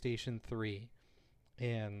PlayStation 3,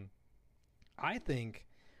 and I think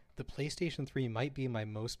the PlayStation 3 might be my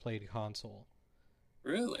most played console.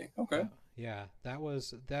 Really? Yeah, Okay. yeah, that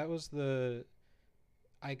was the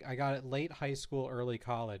I got it late high school, early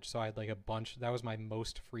college, so I had like a bunch. That was my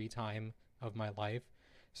most free time of my life.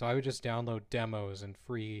 So I would just download demos and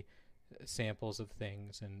free samples of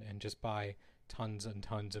things and just buy tons and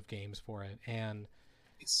tons of games for it. And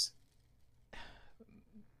Nice.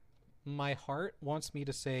 my heart wants me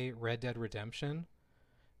to say Red Dead Redemption,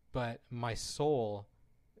 but my soul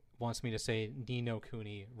wants me to say Ni no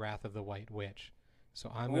Kuni Wrath of the White Witch.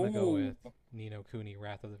 So I'm going to go Oh, with Ni no Kuni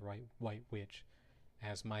Wrath of the White Witch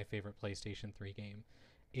as my favorite PlayStation 3 game.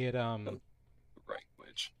 It right.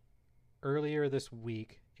 Which? earlier this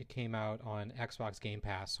week it came out on Xbox Game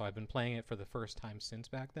Pass, so I've been playing it for the first time since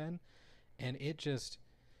back then, and it just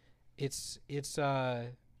it's it's uh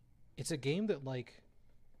it's a game that like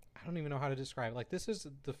I don't even know how to describe it. Like this is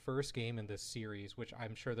the first game in this series, which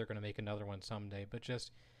I'm sure they're going to make another one someday, but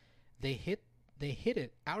just they hit they hit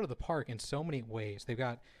it out of the park in so many ways. They've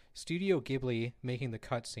got Studio Ghibli making the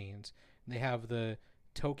cutscenes. They have the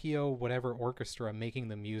Tokyo whatever orchestra making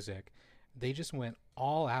the music. They just went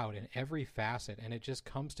all out in every facet, and it just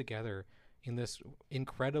comes together in this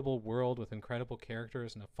incredible world with incredible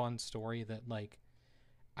characters and a fun story that like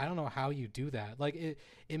I don't know how you do that. Like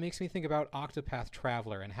it makes me think about Octopath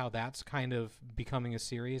Traveler and how that's kind of becoming a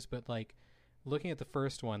series, but like looking at the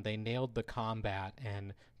first one, they nailed the combat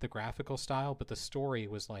and the graphical style, but the story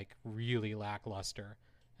was like really lackluster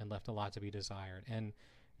and left a lot to be desired. And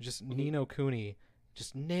just Mhm. Nino Cooney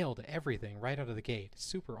just nailed everything right out of the gate.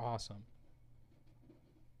 Super awesome.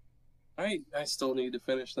 I still need to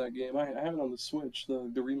finish that game. I have it on the Switch,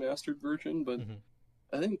 the remastered version, but Hmm.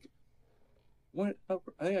 I think I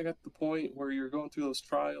think I got to the point where you're going through those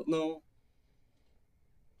trials. No,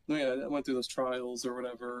 no, yeah, I went through those trials or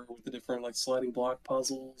whatever with the different like sliding block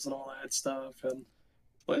puzzles and all that stuff, and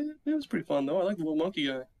but it was pretty fun though. I like the little monkey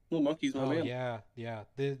guy. Little monkey's my Oh man. yeah, yeah.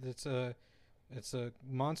 It's a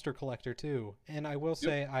monster collector too. And I will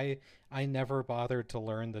Yep. say I never bothered to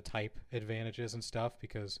learn the type advantages and stuff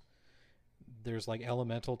because there's like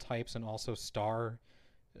elemental types and also star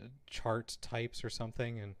chart types or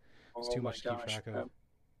something, and it's Oh too my much to keep gosh. track of.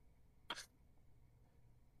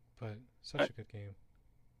 But I, such a good game.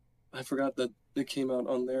 I forgot that it came out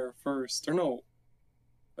on there first. Or no,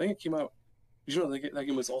 I think it came out. Did you know that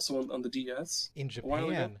game was also on the DS In a while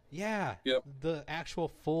ago? Japan, yeah, Yep. the actual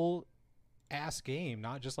full ass game,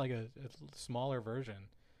 not just like a smaller version,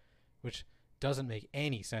 which doesn't make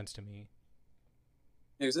any sense to me.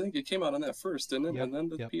 Yeah, 'cause I think it came out on that first, didn't it? Yep, And then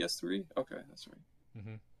the yep. PS3? Okay, that's right.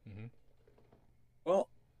 Mhm, mhm. Well,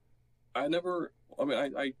 I never. I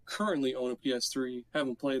mean, I currently own a PS3.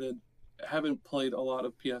 Haven't played it. Haven't played a lot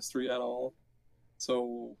of PS3 at all.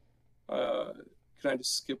 So, uh, can I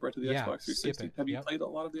just skip right to the Yeah, Xbox skip 360? it. Have you Yep. played a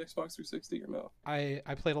lot of the Xbox 360 or no? I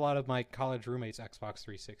played a lot of my college roommates' Xbox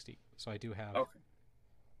 360, so I do have. Okay.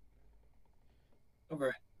 Okay.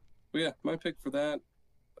 Well, yeah, my pick for that.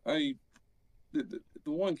 I the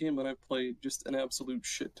one game that I played just an absolute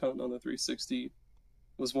shit ton on the 360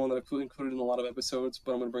 was one that I put included in a lot of episodes,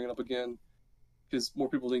 but I'm gonna bring it up again because more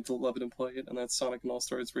people need to love it and play it, and that's Sonic and All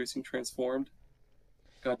Stars Racing Transformed.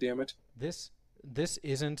 God damn it! This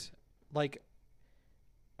isn't like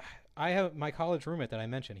I have my college roommate that I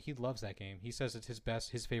mentioned. He loves that game. He says it's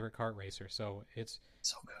his favorite kart racer. So it's.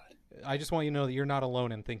 So good. I just want you to know that you're not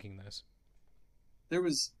alone in thinking this. There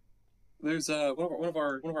was there's one of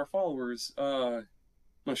our followers. I'm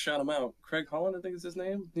gonna shout him out. Craig Holland, I think is his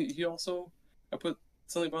name. He also I put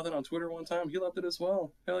something about that on Twitter one time. He loved it as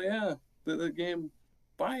well. Hell yeah, the game,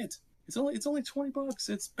 buy it. It's only $20.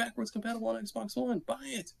 It's backwards compatible on Xbox One. Buy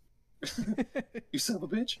it. You son of a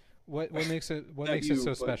bitch. What makes it Not so you,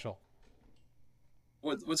 but special?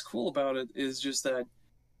 what's cool about it is just that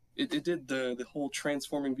it did the whole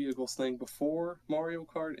transforming vehicles thing before Mario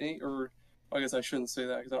Kart 8, or I guess I shouldn't say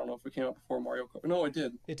that because I don't know if it came out before Mario Kart. No, it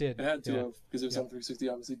did. It did. It had to Yeah. have because it was Yep. on 360,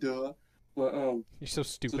 obviously. Duh. But You're so so it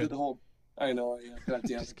did stupid. the whole. I know. Yeah. God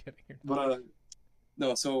damn Just it. kidding. You're But not.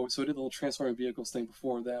 no. So it did the whole transforming vehicles thing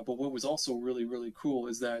before that. But what was also really cool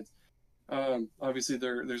is that obviously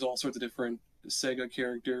there's all sorts of different Sega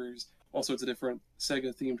characters, all sorts of different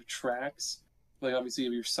Sega themed tracks. Like obviously you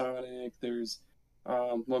have your Sonic. There's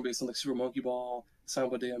one based on like Super Monkey Ball,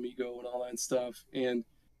 Samba de Amigo, and all that stuff. And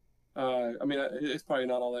I mean, it's probably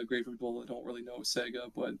not all that great for people that don't really know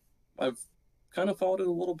Sega, but I've kind of followed it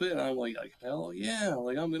a little bit, and I'm like hell yeah,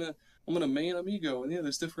 like I'm gonna main Amigo, and yeah,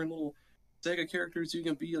 there's different little Sega characters you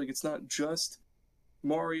can be. Like it's not just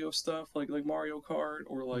Mario stuff, like Mario Kart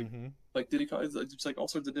or Mm-hmm. like Diddy Kong. It's just like all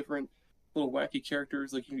sorts of different little wacky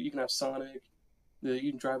characters. Like you can have Sonic,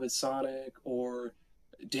 you can drive as Sonic or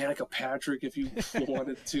Danica Patrick if you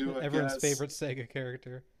wanted to, I Everyone's guess. favorite Sega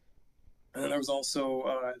character. And then there's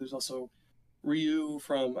also Ryu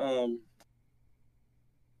from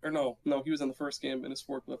or no, he was in the first game in his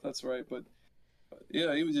forklift. That's right. But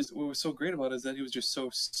yeah, he was just what was so great about it is that he was just so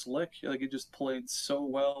slick. Like it just played so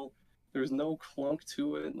well. There was no clunk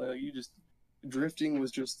to it. Like you just drifting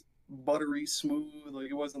was just buttery smooth. Like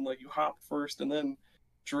it wasn't like you hop first and then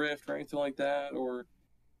drift or anything like that, or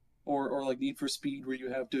like Need for Speed where you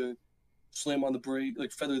have to slam on the brake,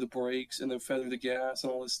 like feather the brakes and then feather the gas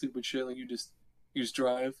and all this stupid shit. Like you just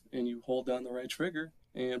drive and you hold down the right trigger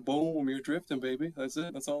and boom, you're drifting, baby. That's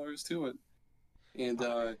it. That's all there is to it. And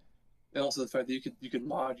and also the fact that you could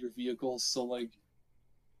mod your vehicles so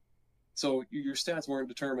your stats weren't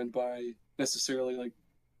determined by necessarily like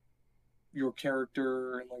your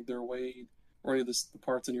character and like their weight or any of the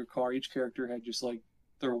parts in your car. Each character had just like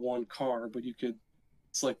their one car, but you could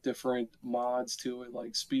select different mods to it,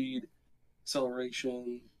 like speed,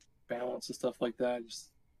 acceleration, balance, and stuff like that. Just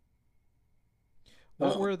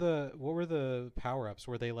What were the power ups?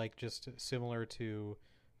 Were they like just similar to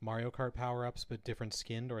Mario Kart power ups but different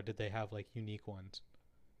skinned, or did they have like unique ones?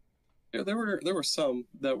 yeah, there were some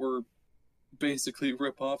that were basically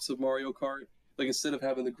rip-offs of Mario Kart. Like instead of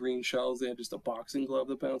having the green shells, they had just a boxing glove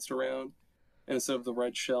that bounced around, and instead of the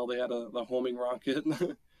red shell, they had a homing rocket.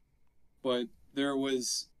 But there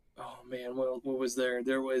was, oh man, what was there?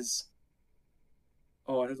 There was,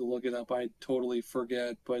 oh, I have to look it up. I totally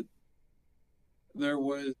forget, but there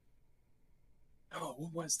was, oh,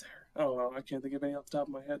 what was there? I don't know. I can't think of any off the top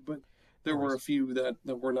of my head, but No there were worries. a few that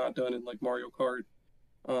were not done in like Mario Kart,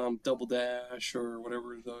 Double Dash or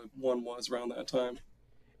whatever the one was around that time.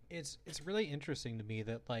 It's really interesting to me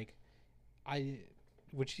that like I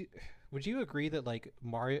would you would you agree that like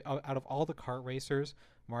Mario out of all the kart racers,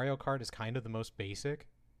 Mario Kart is kind of the most basic?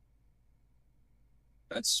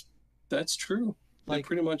 That's that's true. It Like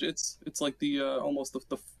pretty much it's like the almost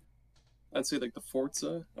the I'd say like the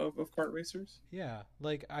Forza of kart racers. yeah,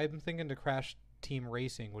 like I'm thinking to Crash Team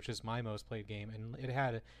Racing, which is my most played game, and it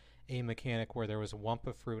had a mechanic where there was a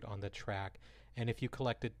Wumpa fruit on the track, and if you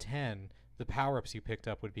collected 10, the power ups you picked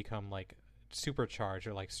up would become like supercharged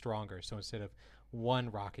or like stronger. So instead of one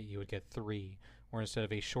rocket, you would get three, or instead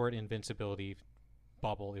of a short invincibility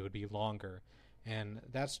bubble, it would be longer. And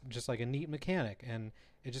that's just like a neat mechanic, and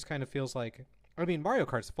it just kind of feels like. I mean, Mario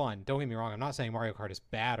Kart's fun. Don't get me wrong. I'm not saying Mario Kart is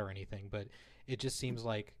bad or anything, but it just seems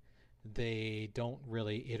like they don't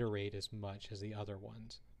really iterate as much as the other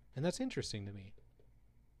ones, and that's interesting to me.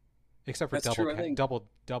 Except for That's true. I think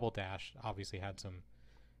Double Dash, obviously had some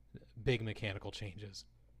big mechanical changes.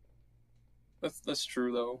 that's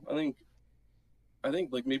true though. I think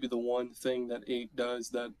like maybe the one thing that 8 does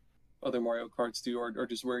that other Mario Karts do are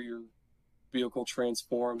just where your vehicle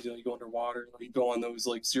transforms. You go underwater, like you go on those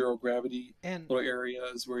like zero gravity And little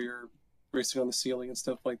areas where you're racing on the ceiling and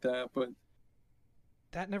stuff like that. But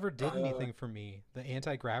that never did Uh, anything for me, the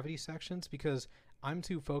anti-gravity sections, because I'm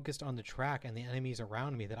too focused on the track and the enemies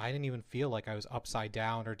around me that I didn't even feel like I was upside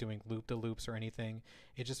down or doing loop-de-loops or anything.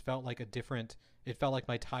 It just felt like a different, it felt like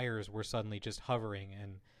my tires were suddenly just hovering,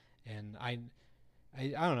 and I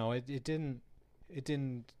don't know, it didn't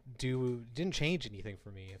change anything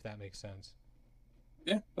for me, if that makes sense.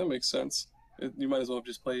 yeah, that makes sense. You might as well have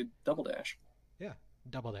just played Double Dash. Yeah,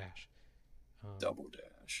 Double Dash. Um, Double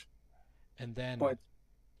Dash. and then But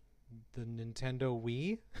the Nintendo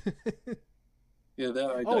Wii. yeah,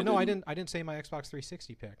 that Oh I no, I didn't. didn't say my Xbox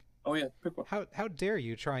 360 pick. Oh yeah, pick one. How dare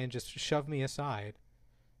you try and just shove me aside?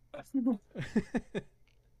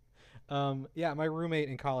 Yeah, my roommate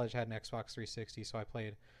in college had an Xbox 360, so I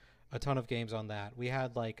played a ton of games on that. We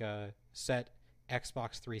had like a set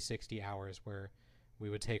Xbox 360 hours where we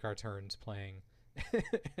would take our turns playing.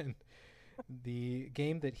 And the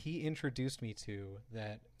game that he introduced me to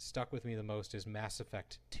that stuck with me the most is Mass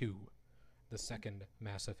Effect 2, the second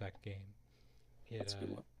Mass Effect game. That's It a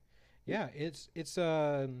good one. yeah, it's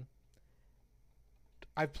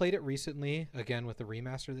I've played it recently again with the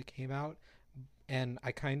remaster that came out, and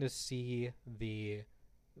I kind of see the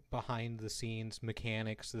behind the scenes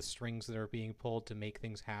mechanics, the strings that are being pulled to make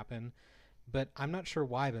things happen. But I'm not sure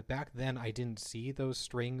why, but back then I didn't see those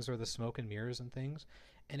strings or the smoke and mirrors and things,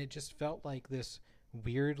 and it just felt like this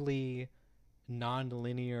weirdly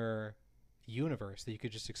non-linear universe that you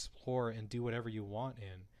could just explore and do whatever you want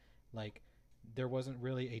in. Like there wasn't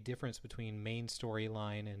really a difference between main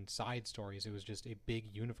storyline and side stories. It was just a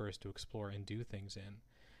big universe to explore and do things in.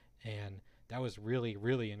 And that was really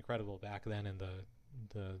really incredible back then in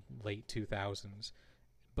the late 2000s.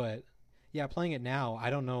 But yeah, playing it now, I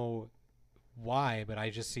don't know why, but I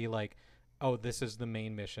just see like, oh, this is the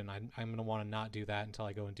main mission. I'm going to want to not do that until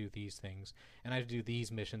I go and do these things. And I have to do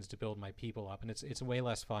these missions to build my people up. And it's way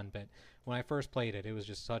less fun. But when I first played it, it was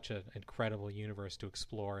just such an incredible universe to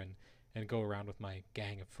explore and go around with my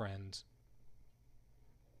gang of friends.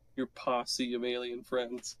 Your posse of alien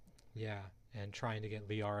friends. Yeah. And trying to get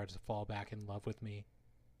Liara to fall back in love with me.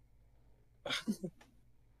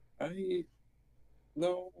 I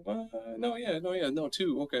no no yeah no yeah no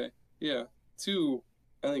two okay yeah two.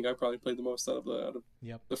 I think I probably played the most out of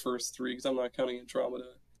Yep. the first three because I'm not counting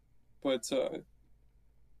Andromeda. But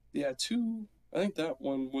yeah, two. I think that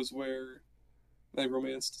one was where I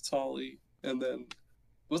romanced Tali, and then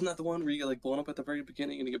wasn't that the one where you get like blown up at the very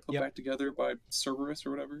beginning and you get put Yep. back together by Cerberus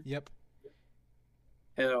or whatever? Yep.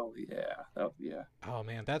 Hell yeah, yeah. Oh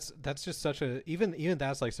man, that's just such a even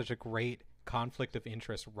that's like such a great conflict of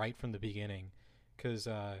interest right from the beginning, because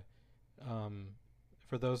um,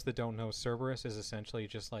 for those that don't know, Cerberus is essentially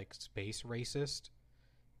just like space racist.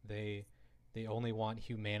 They they only want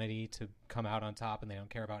humanity to come out on top, and they don't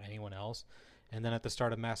care about anyone else. And then at the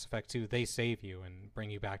start of Mass Effect 2, they save you and bring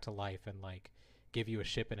you back to life and like give you a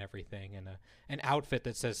ship and everything and an outfit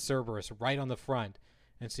that says Cerberus right on the front.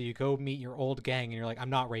 And so you go meet your old gang and you're like, I'm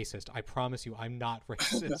not racist. I promise you, I'm not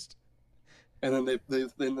racist. And then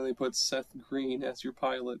they put Seth Green as your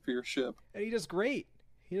pilot for your ship. And he does great.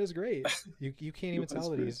 He does great. You can't He even was tell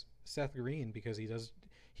that great. he's Seth Green because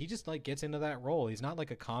he just like gets into that role. He's not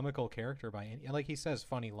like a comical character by any, like he says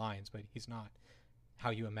funny lines, but he's not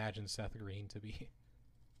how you imagine Seth Green to be.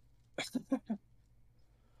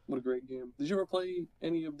 What a great game! Did you ever play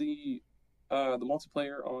any of the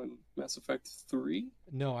multiplayer on Mass Effect 3?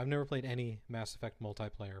 No, I've never played any Mass Effect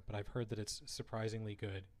multiplayer, but I've heard that it's surprisingly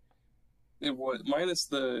good. It was minus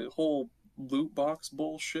the whole loot box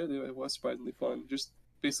bullshit. It was surprisingly fun. Just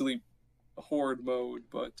basically horde mode,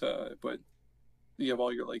 but you have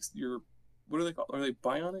all your like your what are they called? Are they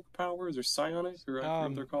bionic powers or psionic or I forget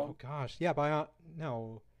what they're Oh called? gosh, yeah,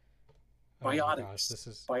 no. Oh my gosh, Biotics. this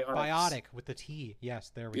is Biotics. biotic with the T. Yes,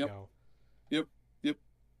 there we Yep. go. Yep. Yep.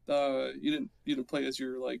 You didn't play as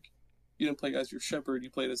your like you didn't play as your shepherd. You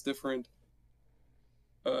played as different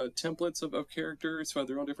templates of characters who had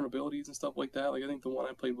their own different abilities and stuff like that. Like I think the one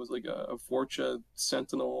I played was like a Vorcha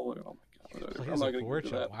Sentinel. Oh my god, Play I'm as a not gonna get into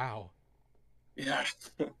Vorcha. that. Wow. Yeah,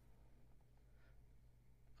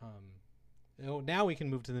 Oh, now we can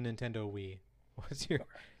move to the Nintendo Wii. What's your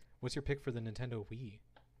what's your pick for the Nintendo Wii?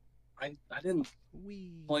 I didn't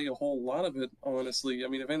Wii. play a whole lot of it honestly. I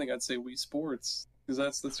mean, if anything, I'd say Wii Sports because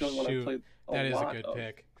that's the only one I Shoot, played a that is a lot good of.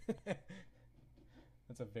 pick.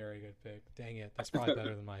 That's a very good pick. Dang it, that's probably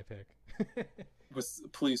better than my pick.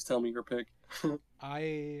 Please tell me your pick.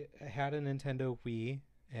 I had a Nintendo Wii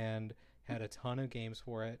and had a ton of games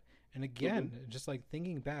for it. And again, just like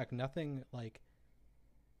thinking back, nothing like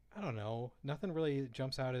I don't know, nothing really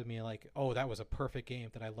jumps out at me like, oh, that was a perfect game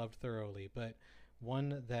that I loved thoroughly. But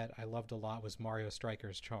one that I loved a lot was Mario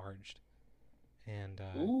Strikers Charged. and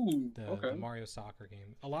Ooh, the okay. Mario Soccer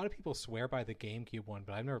game. A lot of people swear by the GameCube one,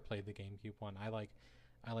 but I've never played the GameCube one. I like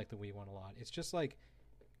the Wii one a lot. It's just like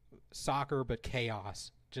soccer but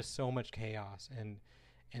chaos, just so much chaos, and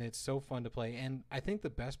it's so fun to play. And I think the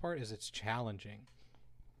best part is it's challenging.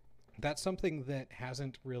 That's something that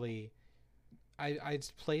hasn't really. I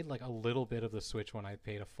played like a little bit of the Switch one. I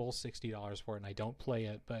paid a full $60 for it, and I don't play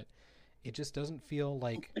it, but it just doesn't feel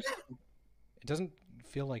like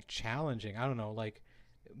challenging. I don't know, like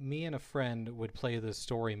me and a friend would play the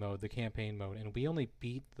story mode, the campaign mode, and we only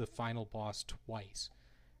beat the final boss twice,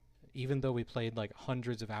 even though we played like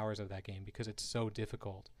hundreds of hours of that game because it's so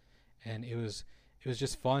difficult. And it was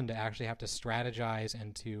just fun to actually have to strategize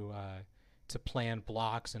and to plan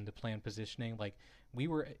blocks and to plan positioning. Like we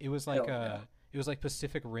were, Hell yeah. it was like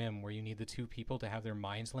Pacific Rim where you need the two people to have their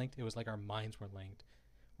minds linked. It was like our minds were linked,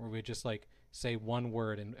 where we just like say one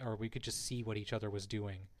word and or we could just see what each other was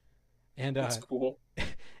doing. And That's cool.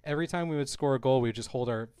 every time we would score a goal, we would just hold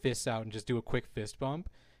our fists out and just do a quick fist bump.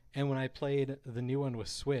 And when I played the new one with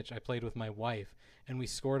Switch, I played with my wife, and we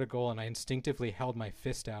scored a goal, and I instinctively held my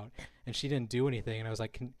fist out, and she didn't do anything, and I was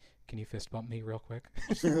like, "Can you fist bump me real quick?"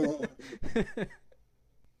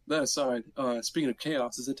 That aside, speaking of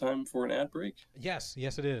chaos, is it time for an ad break? Yes,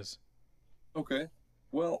 yes, it is. Okay.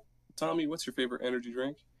 Well, Tommy, what's your favorite energy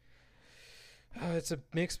drink? It's a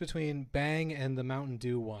mix between Bang and the Mountain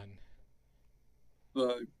Dew one.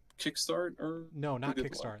 The Kickstart or No, the not good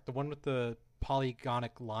one? Kickstart. The one with the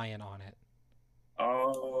polygonic lion on it.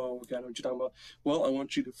 Oh, got what you're talking about. Well, I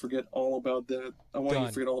want you to forget all about that. I want you to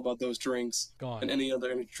Done. forget all about those drinks and Gone. any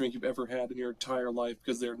other energy drink you've ever had in your entire life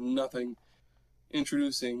because they're nothing.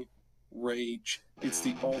 Introducing Rage. It's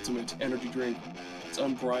the ultimate energy drink. It's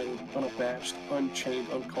unbridled, unabashed, unchained,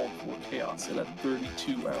 uncalled for chaos in a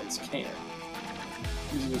 32-ounce can.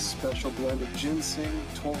 Using a special blend of ginseng,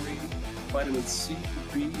 taurine, vitamin C,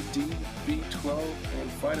 B, D, B12, and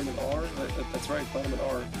vitamin R. That's right, vitamin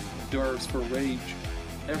R. The R is for rage.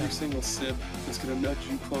 Every single sip is going to nudge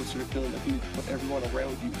you closer to feeling like you need to put everyone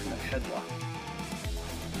around you in a headlock.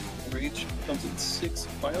 Rage comes in 6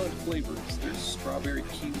 violent flavors. There's strawberry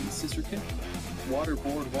kiwi sisterkin,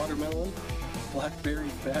 waterboard watermelon, blackberry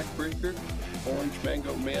backbreaker, orange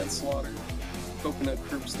mango manslaughter, coconut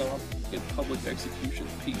curb stomp, and public execution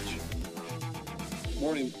peach.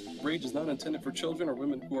 Warning, Rage is not intended for children or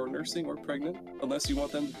women who are nursing or pregnant unless you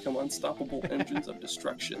want them to become unstoppable engines of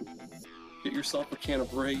destruction. Get yourself a can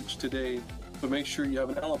of Rage today, but make sure you have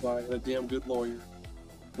an alibi and a damn good lawyer.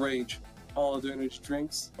 Rage. All other energy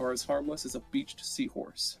drinks are as harmless as a beached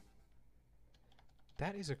seahorse.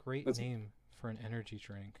 That is a great That's, name for an energy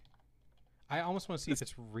drink. I almost want to see if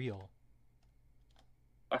it's, it's real.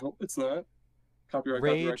 I hope it's not. Copyright,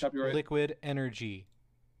 copyright, Rage copyright. Liquid Energy.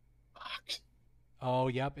 Fuck. Oh,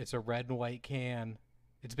 yep, it's a red and white can.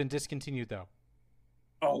 It's been discontinued though.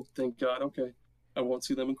 Oh, thank God. Okay. I won't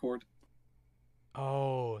see them in court.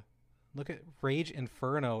 Oh, look at Rage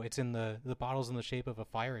Inferno. It's in the bottle's in the shape of a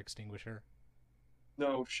fire extinguisher.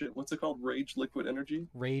 No, shit. What's it called? Rage Liquid Energy?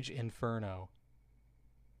 Rage Inferno.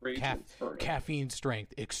 Rage Inferno. Caffeine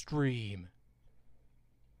strength extreme.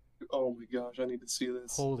 Oh my gosh, I need to see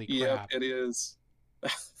this. Holy Yep, crap. it is.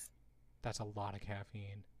 That's a lot of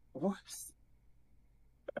caffeine. What?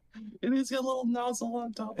 It is got a little nozzle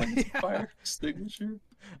on top like it's a Yeah, fire extinguisher.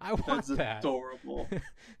 I want That's that. adorable.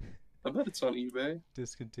 I bet it's on eBay.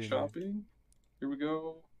 Discontinued. Shopping. Here we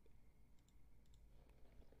go.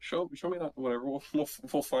 Show me that. Whatever.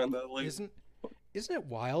 We'll find that later. Isn't it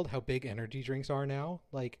wild how big energy drinks are now?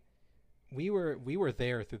 Like we were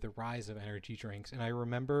there through the rise of energy drinks, and I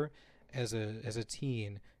remember as a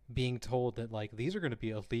teen being told that like these are going to be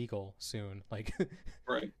illegal soon. Like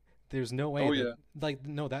Right. there's no way Oh that yeah. like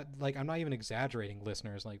no that like I'm not even exaggerating,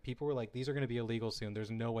 listeners. Like people were like these are going to be illegal soon.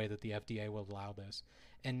 There's no way that the FDA will allow this.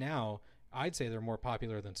 And now I'd say they're more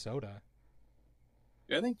popular than soda.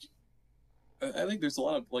 Yeah, I think there's a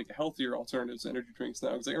lot of like healthier alternatives to energy drinks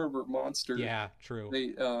now. Because I remember Monster, Yeah, true.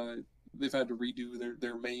 they've had to redo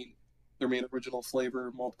their main original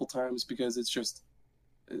flavor multiple times because it's just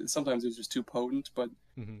sometimes it's just too potent. But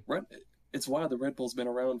Hmm. Red, it's wild. The Red Bull's been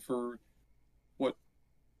around for what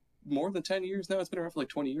more than 10 years now. It's been around for like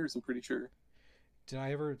 20 years. I'm pretty sure. Did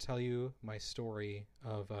I ever tell you my story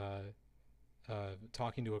of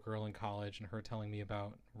talking to a girl in college and her telling me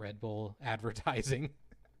about Red Bull advertising?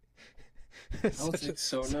 I It's don't such a think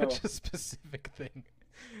so. No. such a specific thing.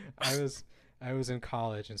 I was I was in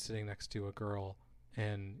college and sitting next to a girl,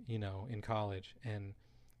 and in college, and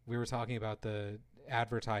we were talking about the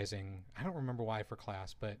advertising. I don't remember why for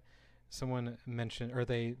class, but someone mentioned, or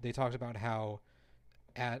they talked about how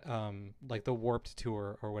at like the Warped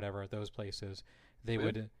Tour or whatever, those places, they Yeah.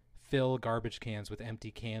 would fill garbage cans with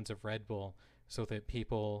empty cans of Red Bull so that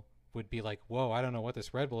people would be like, "Whoa, I don't know what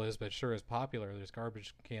this Red Bull is, but it sure is popular. There's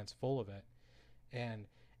garbage cans full of it." And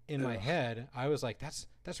in my Ugh. head, I was like, "That's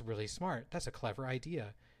really smart. That's a clever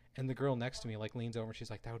idea." And the girl next to me like leans over and she's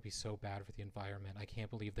like, "That would be so bad for the environment. I can't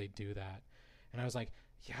believe they do that." And I was like,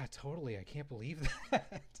 "Yeah, totally. I can't believe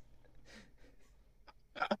that."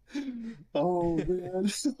 Oh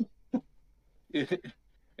man.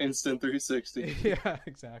 Instant 360. Yeah,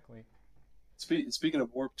 exactly. Speaking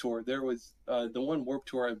of Warp Tour, there was the one Warp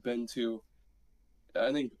Tour I've been to.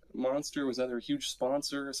 I think Monster was either a huge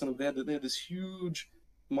sponsor or something. They had this huge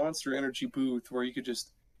Monster Energy booth where you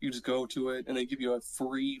just go to it and they give you a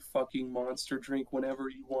free fucking Monster drink whenever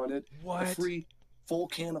you wanted. A What? free full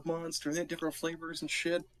can of Monster. They had different flavors and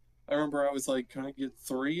shit. I remember I was like, "Can I get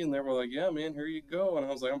three?" And they were like, "Yeah, man, here you go." And I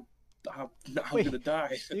was like, I'm Wait, gonna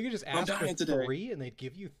die. you could just I'm ask for dying today." three and they'd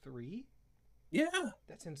give you three? Yeah,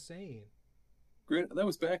 That's insane. great. That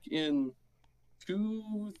was back in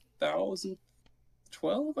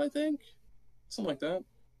 2012, I think, something like that.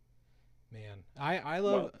 Man, I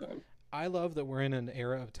love Wild time. I love that we're in an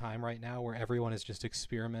era of time right now where everyone is just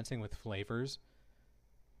experimenting with flavors.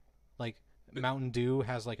 Like Mountain Dew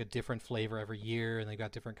has like a different flavor every year, and they've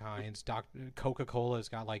got different kinds. Coca Cola's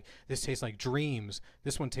got like this tastes like dreams.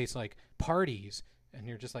 This one tastes like parties, and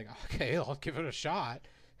you're just like, okay, I'll give it a shot.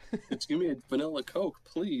 Just give me a vanilla Coke,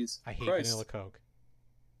 please. I hate vanilla Christ. Coke.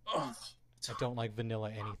 Oh, I don't like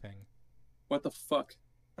vanilla anything. what the fuck?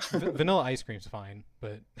 Vanilla ice cream's fine,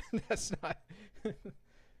 but that's not.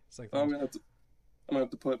 It's like the I'm most. gonna have to, I'm gonna have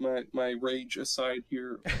to put my rage aside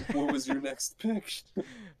here. What was your next pick?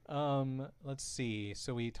 Let's see.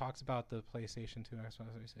 So we talked about the PlayStation 2, Xbox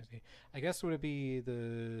 360. I guess would it be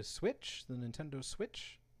the Switch, the Nintendo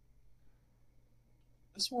Switch?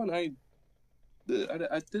 This one I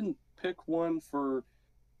didn't pick one for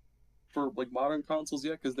like modern consoles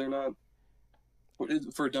yet because they're not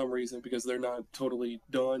for a dumb reason because they're not totally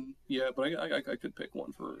done yet. But I could pick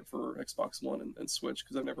one for Xbox One and Switch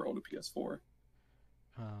because I've never owned a PS4.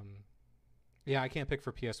 Um, yeah, I can't pick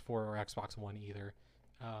for PS4 or Xbox One either.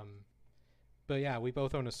 Um, but yeah, we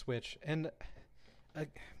both own a Switch, and uh,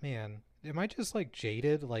 man, am I just like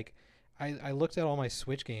jaded? Like, I looked at all my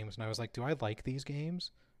Switch games and I was like, do I like these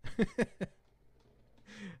games?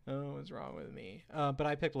 Oh, what's wrong with me? But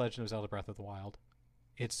I picked Legend of Zelda: Breath of the Wild.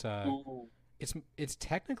 It's uh, Ooh. it's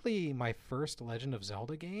technically my first Legend of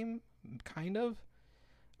Zelda game, kind of.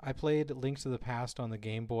 I played Link to the Past on the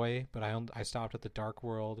Game Boy, but I stopped at the Dark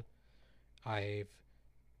World. I've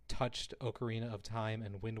touched Ocarina of Time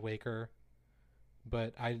and Wind Waker,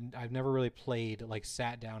 but I've never really played like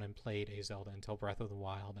sat down and played a Zelda until Breath of the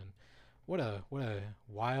Wild, and what a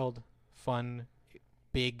wild, fun,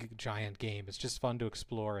 big giant game. It's just fun to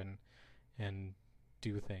explore and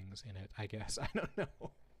do things in it. I guess I don't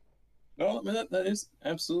know. No, I mean that is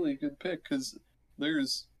absolutely a good pick because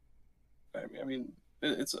there's I mean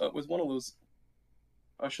it was one of those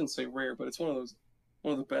I shouldn't say rare, but it's one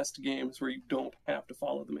of the best games where you don't have to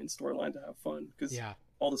follow the main storyline to have fun because Yeah.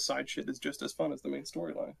 all the side shit is just as fun as the main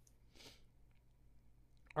storyline.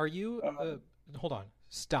 Are you? Um, Hold on.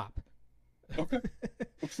 Stop. okay.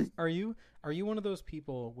 are you? Are you one of those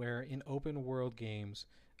people where in open world games,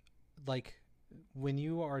 like when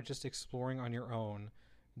you are just exploring on your own,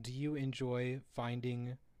 do you enjoy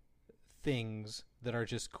finding things that are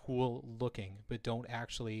just cool looking but don't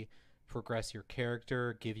actually progress your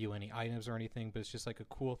character, give you any items or anything, but it's just like a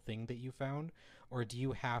cool thing that you found? Or do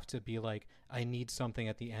you have to be like, I need something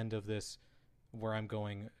at the end of this where I'm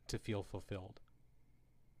going to feel fulfilled?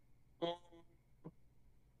 Um,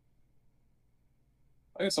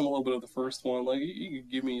 I guess I'm a little bit of the first one. Like you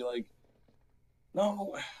could give me like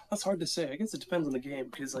no, that's hard to say. I guess it depends on the game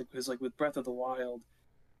because like with Breath of the Wild,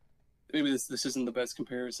 maybe this isn't the best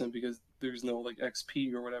comparison because there's no like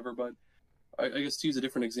XP or whatever. But I guess to use a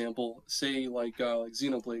different example, say like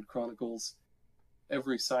Xenoblade Chronicles,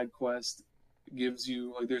 every side quest gives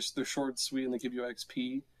you like they're short and sweet and they give you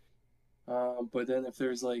XP. But then if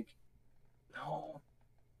there's like no,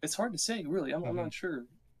 it's hard to say really. I'm Mm-hmm. not sure.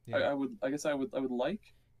 Yeah. I guess I would like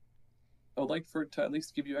for it to at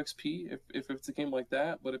least give you XP if it's a game like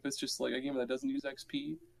that. But if it's just like a game that doesn't use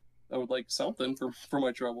XP, I would like something for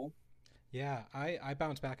my trouble. Yeah, I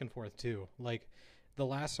bounce back and forth too. Like the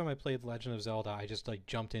last time I played Legend of Zelda, I just like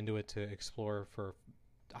jumped into it to explore for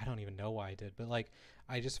I don't even know why I did, but like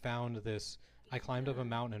I just found this I climbed up a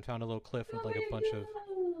mountain and found a little cliff with like a bunch of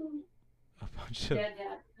Dad,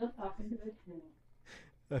 Dad, still talking to the channel.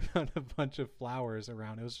 I found a bunch of flowers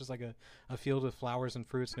around. It was just like a field with flowers and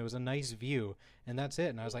fruits, and it was a nice view, and that's it.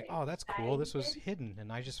 And I was like, oh, that's cool. This was hidden,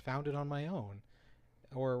 and I just found it on my own.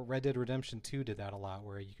 Or Red Dead Redemption 2 did that a lot,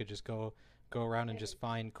 where you could just go around and just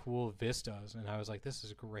find cool vistas, and I was like, this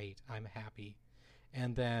is great. I'm happy.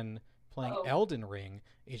 And then playing Elden Ring,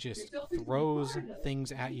 it just throws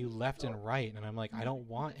things at you left and right, and I'm like, I don't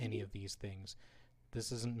want any of these things.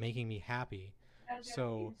 This isn't making me happy.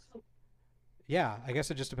 So, yeah, I guess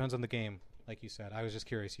it just depends on the game, like you said. I was just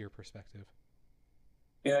curious your perspective.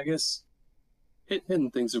 Yeah, I guess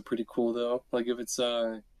hidden things are pretty cool though. Like if it's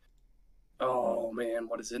oh man,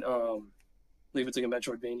 what is it? Like if it's like a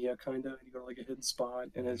Metroidvania kind of, you go to like a hidden spot,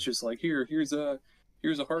 and it's just like here's a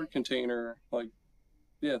heart container. Like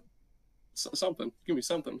yeah, something. Give me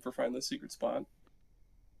something for finding the secret spot.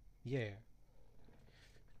 Yeah.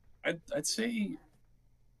 I'd say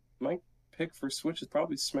my pick for Switch is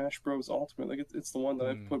probably Smash Bros. Ultimate. Like it's the one that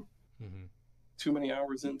I've Mm. put Hmm. too many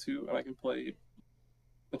hours into, and I can play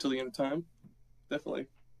until the end of time. Definitely.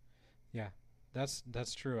 Yeah,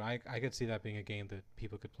 that's true. I could see that being a game that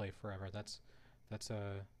people could play forever. That's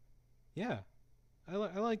yeah. I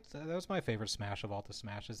like that was my favorite Smash of all the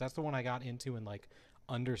Smashes. That's the one I got into and like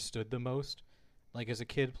understood the most. Like as a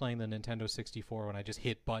kid playing the Nintendo 64 when I just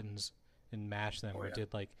hit buttons and mashed them Oh or yeah.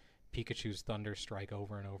 did like Pikachu's Thunder Strike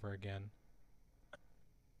over and over again.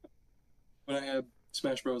 When I had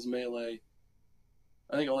Smash Bros. Melee,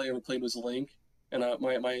 I think all I ever played was Link, and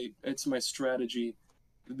my it's my strategy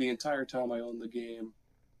the entire time I owned the game.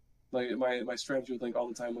 Like my strategy with Link all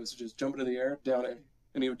the time was to just jump into the air, down it,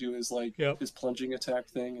 and he would do his like Yep. his plunging attack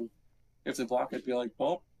thing, and if they block, I'd be like,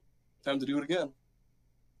 well, time to do it again.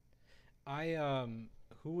 I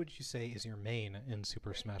who would you say is your main in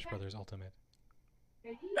Super Smash Bros. Ultimate?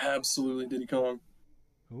 Absolutely, Diddy Kong.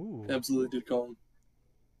 Ooh. Absolutely, Diddy Kong.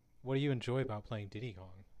 What do you enjoy about playing Diddy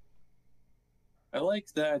Kong? I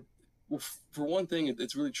like that. Well, for one thing,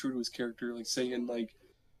 it's really true to his character. Like say in like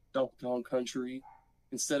Donkey Kong Country,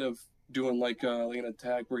 instead of doing like an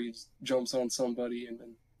attack where he just jumps on somebody and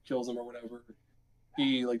then kills them or whatever,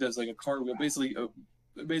 he like does like a cartwheel. Basically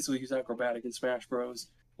he's acrobatic in Smash Bros,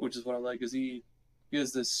 which is what I like. Is he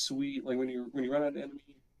has this sweet like when you run at an enemy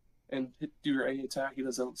and do your A attack, he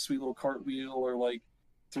does a sweet little cartwheel or like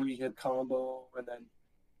three hit combo, and then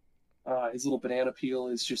his little banana peel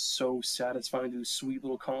is just so satisfying to do sweet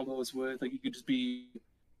little combos with. Like you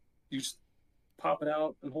just pop it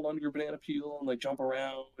out and hold on to your banana peel and like jump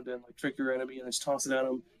around and then like trick your enemy and then just toss it at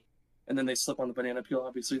them, and then they slip on the banana peel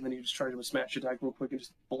obviously, and then you just try to do a smash attack real quick and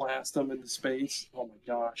just blast them into space. Oh my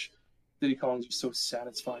gosh, Diddy Kong's just so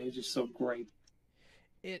satisfying. He's just so great.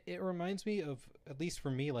 It reminds me of, at least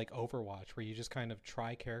for me, like Overwatch, where you just kind of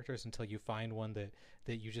try characters until you find one that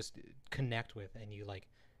you just connect with, and you like,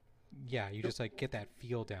 yeah, you just like get that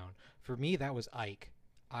feel down. For me, that was Ike.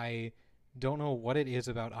 I don't know what it is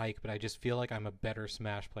about Ike, but I just feel like I'm a better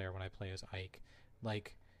Smash player when I play as Ike.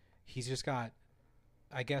 Like, he's just got,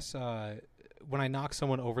 I guess, when I knock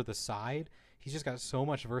someone over the side, he's just got so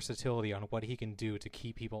much versatility on what he can do to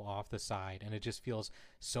keep people off the side, and it just feels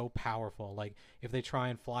so powerful. Like if they try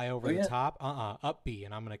and fly Oh over the yeah, top, up B,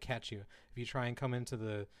 and I'm gonna catch you. If you try and come into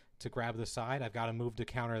the to grab the side, I've got to move to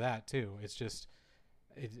counter that too. It's just,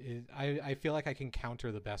 I feel like I can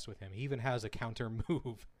counter the best with him. He even has a counter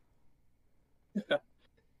move.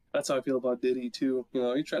 that's how I feel about Diddy too. You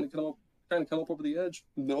know, you're trying to come up over the edge.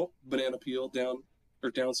 Nope, banana peel down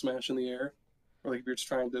or down smash in the air, or like if you're just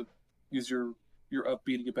trying to use your up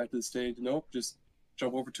B to get back to the stage. Nope, just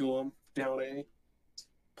jump over to him, down A,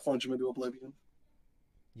 plunge him into oblivion.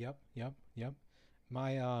 Yep, yep, yep.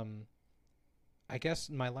 My I guess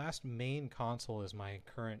my last main console is my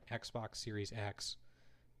current Xbox Series X,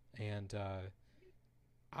 and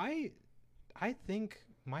I I think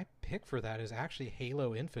my pick for that is actually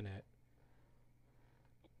Halo Infinite.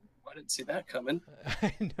 I didn't see that coming.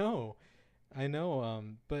 I know, I know.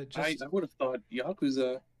 But just I would have thought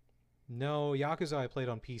Yakuza. no Yakuza. I played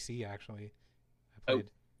on PC actually. I Oh, played,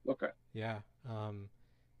 okay. yeah.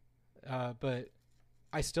 But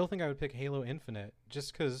I still think I would pick Halo Infinite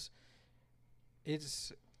just because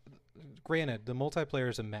it's, granted, the multiplayer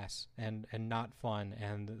is a mess and not fun,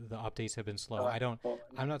 and the updates have been slow. Uh, well,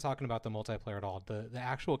 I'm not talking about the multiplayer at all. The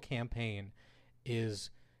actual campaign is,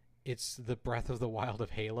 it's the Breath of the Wild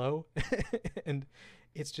of Halo, and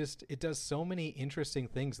it's just, it does so many interesting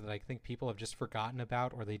things that I think people have just forgotten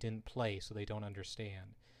about, or they didn't play, so they don't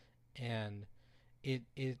understand. And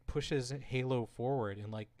it pushes Halo forward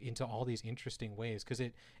and like into all these interesting ways because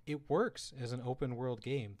it works as an open world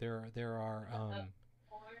game. There are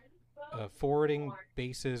forwarding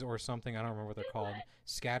bases or something, I don't remember what they're called,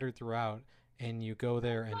 scattered throughout, and you go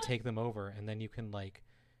there and take them over, and then you can like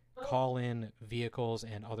call in vehicles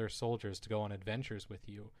and other soldiers to go on adventures with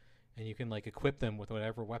you, and you can like equip them with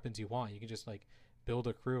whatever weapons you want. You can just like build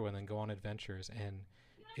a crew and then go on adventures, and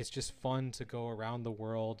it's just fun to go around the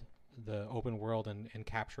world, the open world, and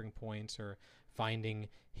capturing points or finding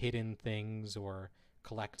hidden things or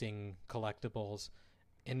collecting collectibles.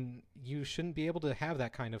 And you shouldn't be able to have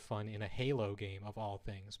that kind of fun in a Halo game of all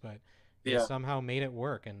things, but they Yeah, somehow made it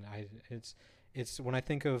work. And it's when I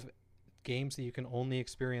think of games that you can only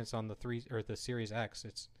experience on the three or the Series X,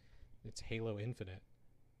 it's Halo Infinite.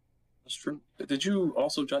 that's true. Did you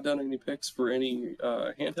also jot down any picks for any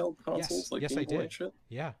handheld consoles Yes, like yes, Game I Boy did. and shit?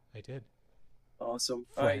 Yeah, I did. Awesome.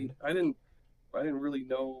 Friend. I didn't really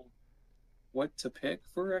know what to pick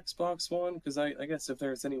for Xbox One because I guess if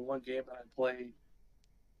there's any one game that I play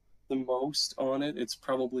the most on it, it's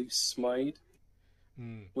probably Smite,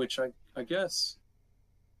 Mm, which I guess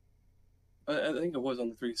I think it was on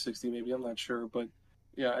the 360 maybe, I'm not sure, but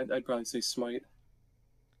yeah, I'd probably say Smite.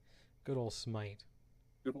 good old Smite.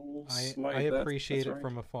 Good old I Smite, appreciate that's it right.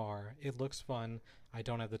 from afar. It looks fun. I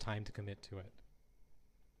don't have the time to commit to it.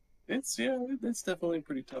 It's yeah, it's definitely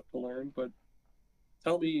pretty tough to learn, but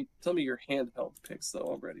tell me your handheld picks though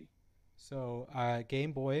already. So,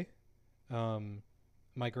 Game Boy. Um,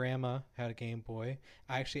 my grandma had a Game Boy.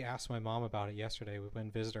 I actually asked my mom about it yesterday. We went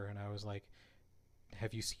and visited her, and I was like,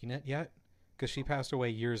 "Have you seen it yet?" Because she passed away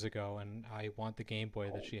years ago, and I want the Game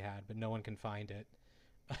Boy that Oh, she had, but no one can find it.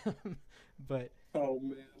 But oh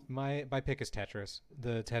man, my pick is Tetris.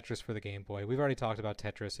 The Tetris for the Game Boy. We've already talked about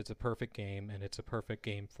Tetris. It's a perfect game, and it's a perfect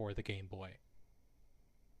game for the Game Boy.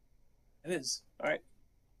 it is. I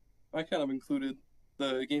kind of included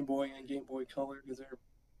the Game Boy and Game Boy Color because they're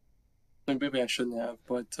maybe I shouldn't have,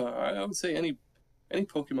 but I would say any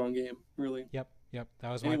Pokemon game really. Yep, yep.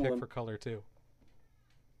 That was my pick Anyone for color too.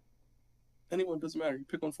 anyone doesn't matter. You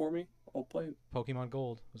pick one for me, I'll play it. Pokemon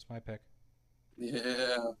Gold was my pick.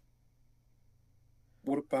 Yeah.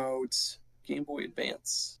 What about Game Boy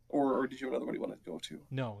Advance? Or did you have another one you wanted to go to?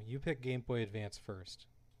 No, you pick Game Boy Advance first.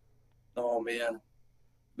 Oh man,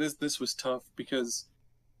 this was tough because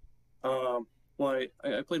well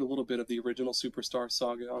I played a little bit of the original Superstar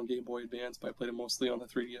Saga on Game Boy Advance, but I played it mostly on the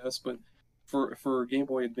 3DS. But for Game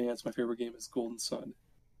Boy Advance, my favorite game is Golden Sun.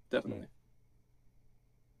 Hmm. Definitely,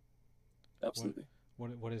 What absolutely.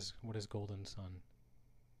 what is Golden Sun?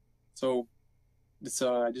 So it's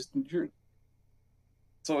just you're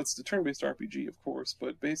so it's the turn-based RPG, of course,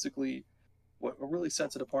 but basically what really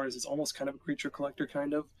sets it apart is it's almost kind of a creature collector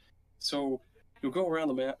kind of. So you'll go around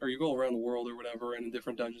the map or you go around the world or whatever, and in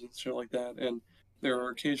different dungeons and shit like that. And there are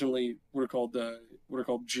occasionally what are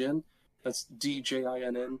called Jinn. That's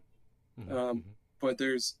DJINN. Hmm. Um, Hmm. but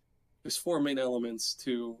there's four main elements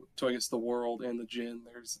to I guess the world and the Jinn.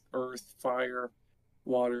 There's earth, fire,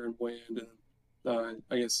 water, and wind. And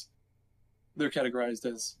I guess they're categorized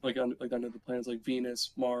as like under the planets like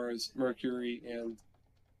Venus, Mars, Mercury, and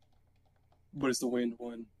what is the wind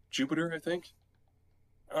one? Jupiter, I think.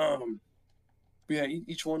 Um, but yeah,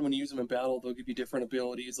 each one when you use them in battle, they'll give you different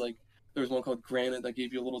abilities. Like there was one called Granite that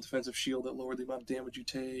gave you a little defensive shield that lowered the amount of damage you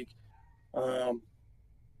take. Um,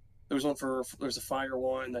 there was one for there's a fire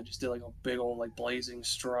one that just did like a big old like blazing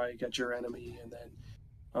strike at your enemy, and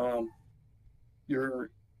then your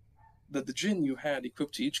the Jinn you had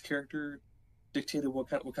equipped to each character dictated what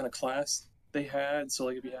kind of class they had. So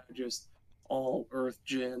like if you had just all Earth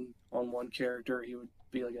Jinn on one character, he would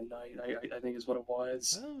be like a knight. I think is what it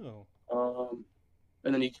was. Oh, Um,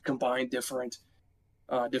 and then you could combine different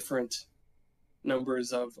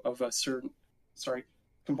numbers of a certain sorry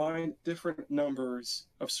combine different numbers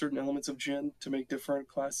of certain elements of Jinn to make different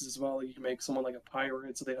classes as well. You can make someone like a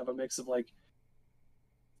pirate, so they have a mix of like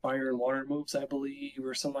fire and water moves, I believe,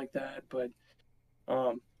 or something like that. But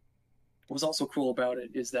um, what was also cool about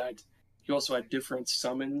it is that you also had different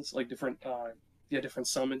summons, like different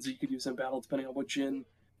summons that you could use in battle depending on what Jinn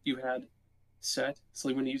you had set. So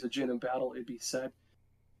like when you use a Jinn in battle, it'd be set.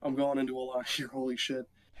 I'm going into a lot here. Holy shit!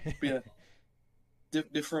 But yeah,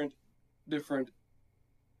 different different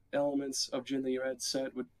elements of Jinn that you had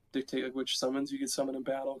set would dictate like which summons you could summon in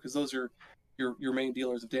battle because those are your main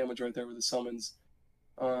dealers of damage right there with the summons.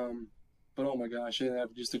 Um, but oh my gosh, they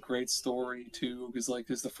have just a great story too because like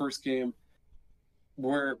this is the first game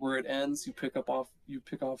where it ends, pick up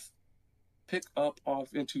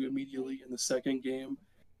off into immediately in the second game.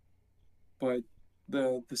 But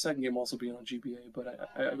the second game also being on GBA, but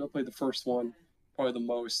I played the first one probably the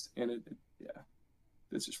most, and yeah,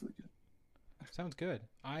 it's just really good. sounds good.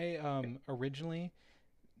 I originally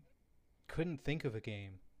couldn't think of a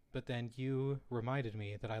game but then you reminded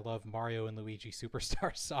me that I love Mario and Luigi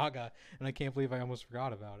Superstar Saga, and I can't believe I almost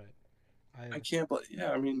forgot about it. I can't, but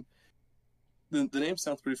yeah, I mean, the name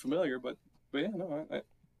sounds pretty familiar, but yeah, no,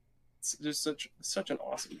 it's just such an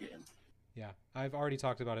awesome game. Yeah, I've already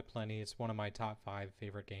talked about it plenty. It's one of my top 5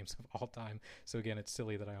 favorite games of all time. So again, it's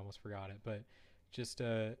silly that I almost forgot it, but just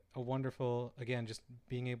a wonderful, again, just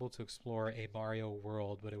being able to explore a Mario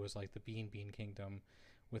world, but it was like the Bean Kingdom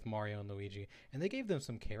with Mario and Luigi, and they gave them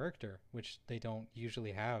some character, which they don't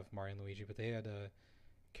usually have Mario and Luigi, but they had a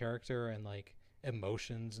character and like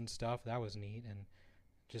emotions and stuff. That was neat, and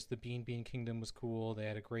just the Bean Kingdom was cool. They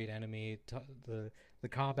had a great enemy. The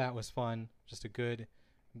combat was fun. Just a good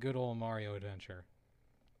old Mario adventure.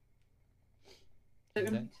 And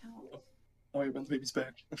then Oh, yeah, the baby's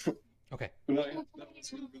back. okay, No, yeah,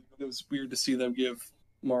 it was weird to see them give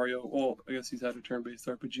Mario. Well, I guess he's had a turn-based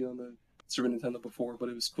RPG on the Super Nintendo before, but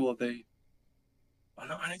it was cool that they. Oh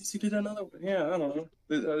no, I guess he did another one. Yeah, I don't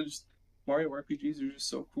know. Just Mario RPGs are just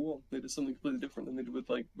so cool. They did something completely different than they did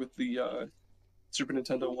with the Super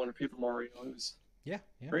Nintendo one or Paper Mario. It was yeah.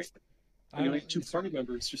 great. And you had two party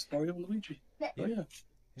members, just Mario and Luigi. Yeah. Oh yeah.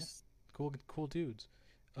 Yeah, cool dudes.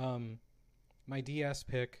 My DS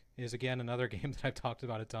pick is again another game that I've talked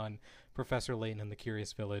about a ton. Professor Layton and the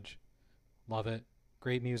Curious Village. Love it.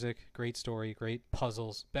 Great music, great story, great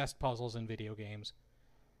puzzles. Best puzzles in video games.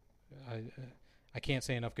 I can't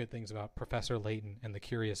say enough good things about Professor Layton and the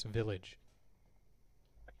Curious Village.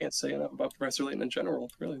 I can't say enough about Professor Layton in general.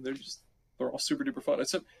 Really, they're all super duper fun.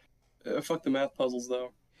 Except, fuck the math puzzles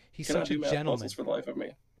though. He's Cannot such a do math gentleman. puzzles for the life of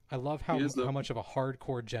me. I love how much of a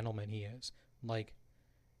hardcore gentleman he is. Like,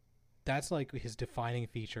 that's like his defining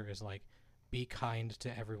feature is like, be kind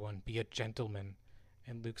to everyone, be a gentleman.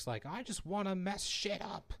 And Luke's like, I just want to mess shit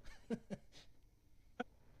up.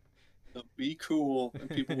 So be cool, and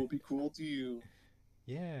people will be cool to you.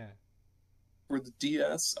 Yeah. For the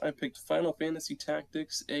DS, I picked Final Fantasy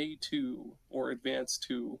Tactics A2 or Advance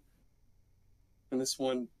 2. And this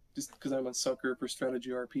one, just because I'm a sucker for strategy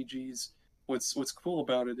RPGs, what's cool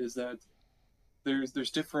about it is that there's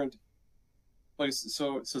different like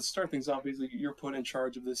so to start things off, basically you're put in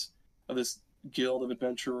charge of this guild of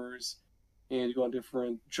adventurers, and you go on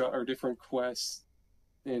different quests,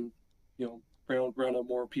 and you know round up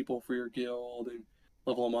more people for your guild and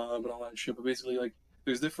level them up and all that shit. But basically, like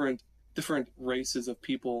there's different races of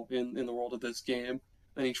people in the world of this game,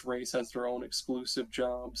 and each race has their own exclusive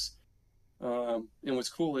jobs. And what's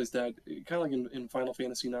cool is that, kind of like in Final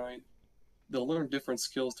Fantasy IX, they'll learn different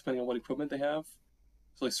skills depending on what equipment they have.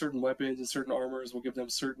 So like certain weapons and certain armors will give them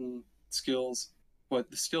certain skills,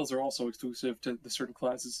 but the skills are also exclusive to the certain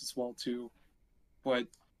classes as well too. But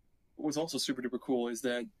what's also super duper cool is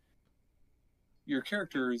that your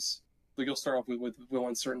characters, like you'll start off with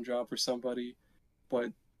one certain job for somebody,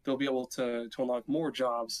 but they'll be able to unlock more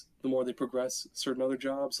jobs the more they progress certain other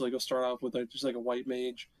jobs. So like you'll start off with just like a white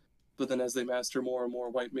mage, but then as they master more and more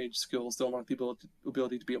white mage skills, they'll unlock the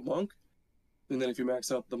ability to be a monk. And then if you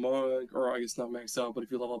max out the monk, or I guess not max out, but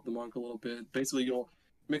if you level up the monk a little bit, basically you'll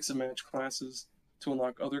mix and match classes to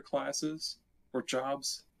unlock other classes, or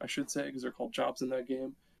jobs, I should say, because they're called jobs in that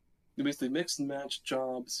game. You basically mix and match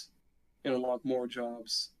jobs and unlock more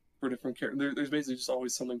jobs for different characters. There's basically just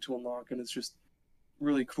always something to unlock, and it's just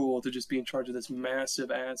really cool to just be in charge of this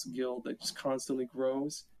massive ass guild that just constantly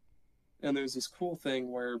grows. And there's this cool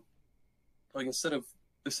thing where, like, instead of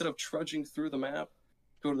trudging through the map,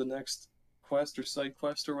 go to the next quest or side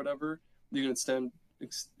quest or whatever, you can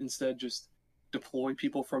instead just deploy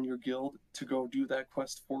people from your guild to go do that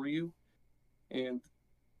quest for you. And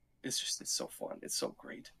it's so fun. It's so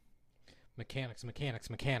great. Mechanics.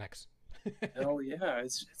 Hell yeah,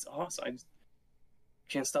 it's awesome. I just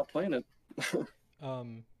can't stop playing it.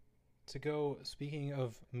 To go, speaking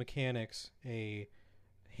of mechanics, a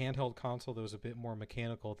handheld console that was a bit more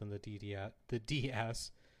mechanical than the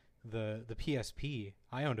DS, the PSP.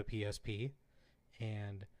 I owned a PSP,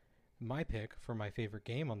 and my pick for my favorite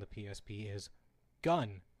game on the PSP is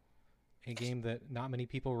Gun, a game that not many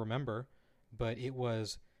people remember, but it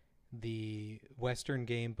was the Western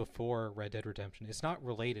game before Red Dead Redemption. It's not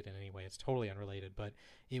related in any way. It's totally unrelated, but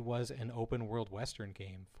it was an open world Western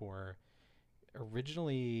game for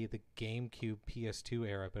originally the GameCube PS2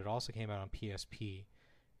 era, but it also came out on PSP,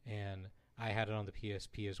 and I had it on the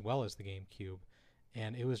PSP as well as the GameCube.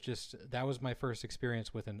 And it was that was my first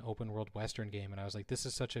experience with an open world Western game, and I was like, this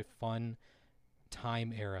is such a fun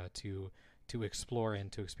time era to explore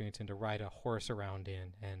and to experience and to ride a horse around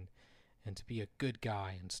in and to be a good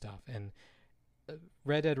guy and stuff. And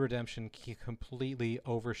Red Dead Redemption completely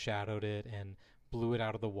overshadowed it and blew it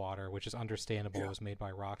out of the water, which is understandable. Yeah. It was made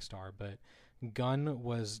by Rockstar, but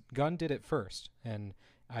Gun did it first, and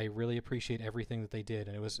I really appreciate everything that they did,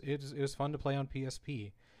 and it was fun to play on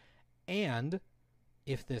PSP. And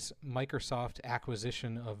if this Microsoft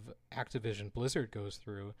acquisition of Activision Blizzard goes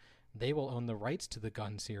through, they will own the rights to the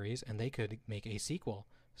Gun series, and they could make a sequel.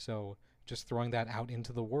 So just throwing that out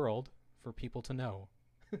into the world for people to know.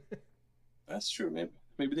 That's true.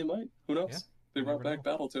 Maybe they might. Who knows? Yeah, they brought back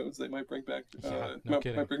Battletoads. They might bring back.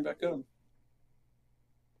 Kidding. Might bring back Gun.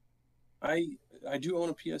 I do own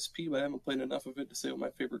a PSP, but I haven't played enough of it to say what my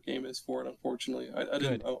favorite game is for it. Unfortunately, I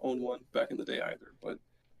didn't own one back in the day either. But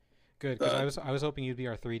good, because I was hoping you'd be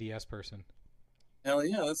our 3DS person. Hell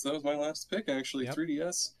yeah, that was my last pick actually. Yep.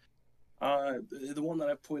 3DS. The one that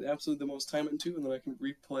I put absolutely the most time into, and that I can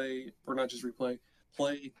replay, or not just replay,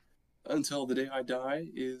 play until the day I die,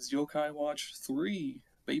 is Yokai Watch 3,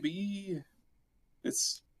 baby.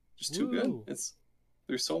 It's just too good.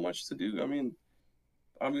 There's so much to do. I mean,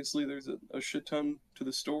 obviously there's a shit ton to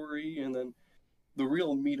the story, and then the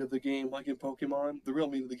real meat of the game, like in Pokemon, the real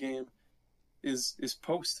meat of the game is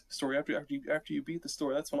post story. After you beat the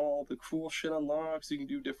story, that's when all the cool shit unlocks. You can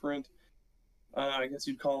do different. I guess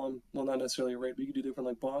you'd call them, well, not necessarily a raid, but you could do different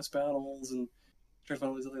like boss battles and try to find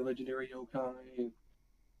all these other legendary yokai. And,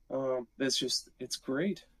 it's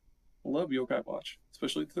great. I love Yokai Watch,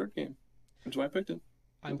 especially the third game, which is why I picked it.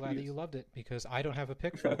 I'm glad that you loved it, because I don't have a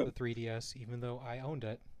pick for the 3DS, even though I owned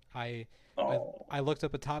it. I looked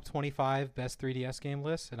up a top 25 best 3DS game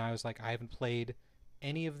list, and I was like, I haven't played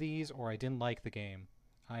any of these, or I didn't like the game.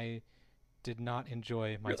 I did not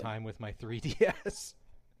enjoy my time with my 3DS.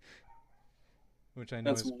 Which I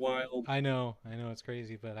know is wild. I know it's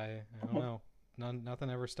crazy, but I don't know. Nothing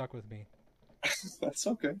ever stuck with me. That's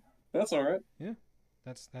okay. That's all right. Yeah,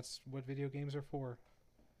 that's what video games are for.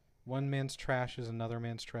 One man's trash is another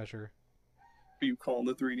man's treasure. Are you calling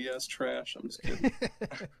the 3DS trash? I'm just kidding.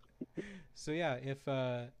 So yeah, if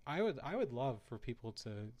I would love for people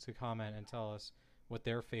to comment and tell us what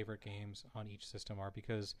their favorite games on each system are,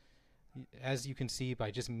 because as you can see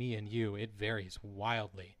by just me and you, it varies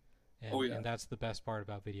wildly. And that's the best part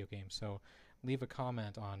about video games. So leave a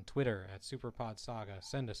comment on Twitter at SuperPodSaga.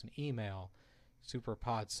 Send us an email,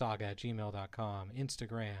 superpodsaga@gmail.com.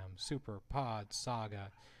 Instagram, SuperPodSaga.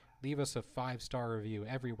 Leave us a 5-star review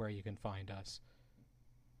everywhere you can find us.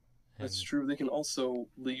 That's true. They can also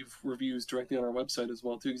leave reviews directly on our website as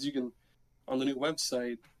well, too, because you can, on the new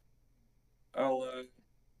website, I'm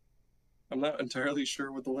not entirely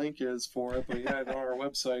sure what the link is for it, but yeah, on our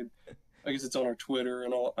website, I guess it's on our Twitter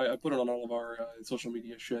and all. I put it on all of our social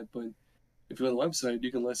media shit, but if you go to the website,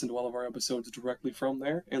 you can listen to all of our episodes directly from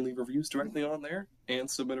there and leave reviews directly on there and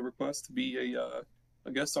submit a request to be a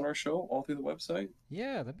guest on our show all through the website.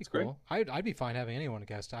 Yeah, that'd be cool. I'd be fine having anyone a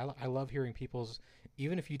guest. I love hearing people's,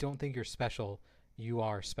 even if you don't think you're special, you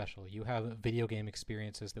are special. You have video game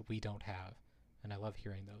experiences that we don't have, and I love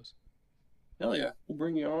hearing those. Hell yeah. We'll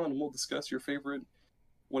bring you on and we'll discuss your favorite,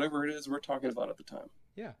 whatever it is we're talking about at the time.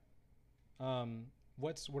 Yeah.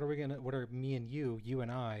 What are me and you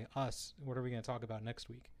and I, us, what are we gonna talk about next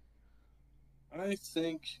week? I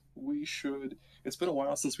think we should. It's been a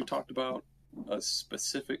while since we talked about a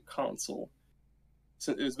specific console.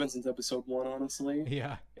 It's been since episode 1, honestly.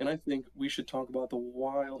 Yeah. And I think we should talk about the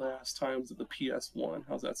wild ass times of the PS1.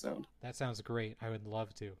 How's that sound? That sounds great. I would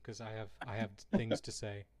love to, because I have things to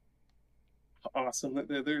say. Awesome.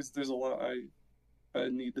 There's a lot I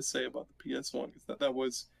need to say about the PS1, because that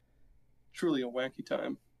was truly a wacky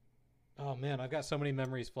time. Oh man, I've got so many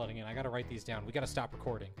memories flooding in. I gotta write these down. We gotta stop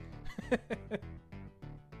recording.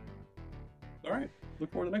 All right. Look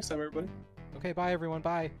forward to next time, everybody. Okay, bye everyone.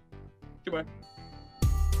 Bye. Goodbye.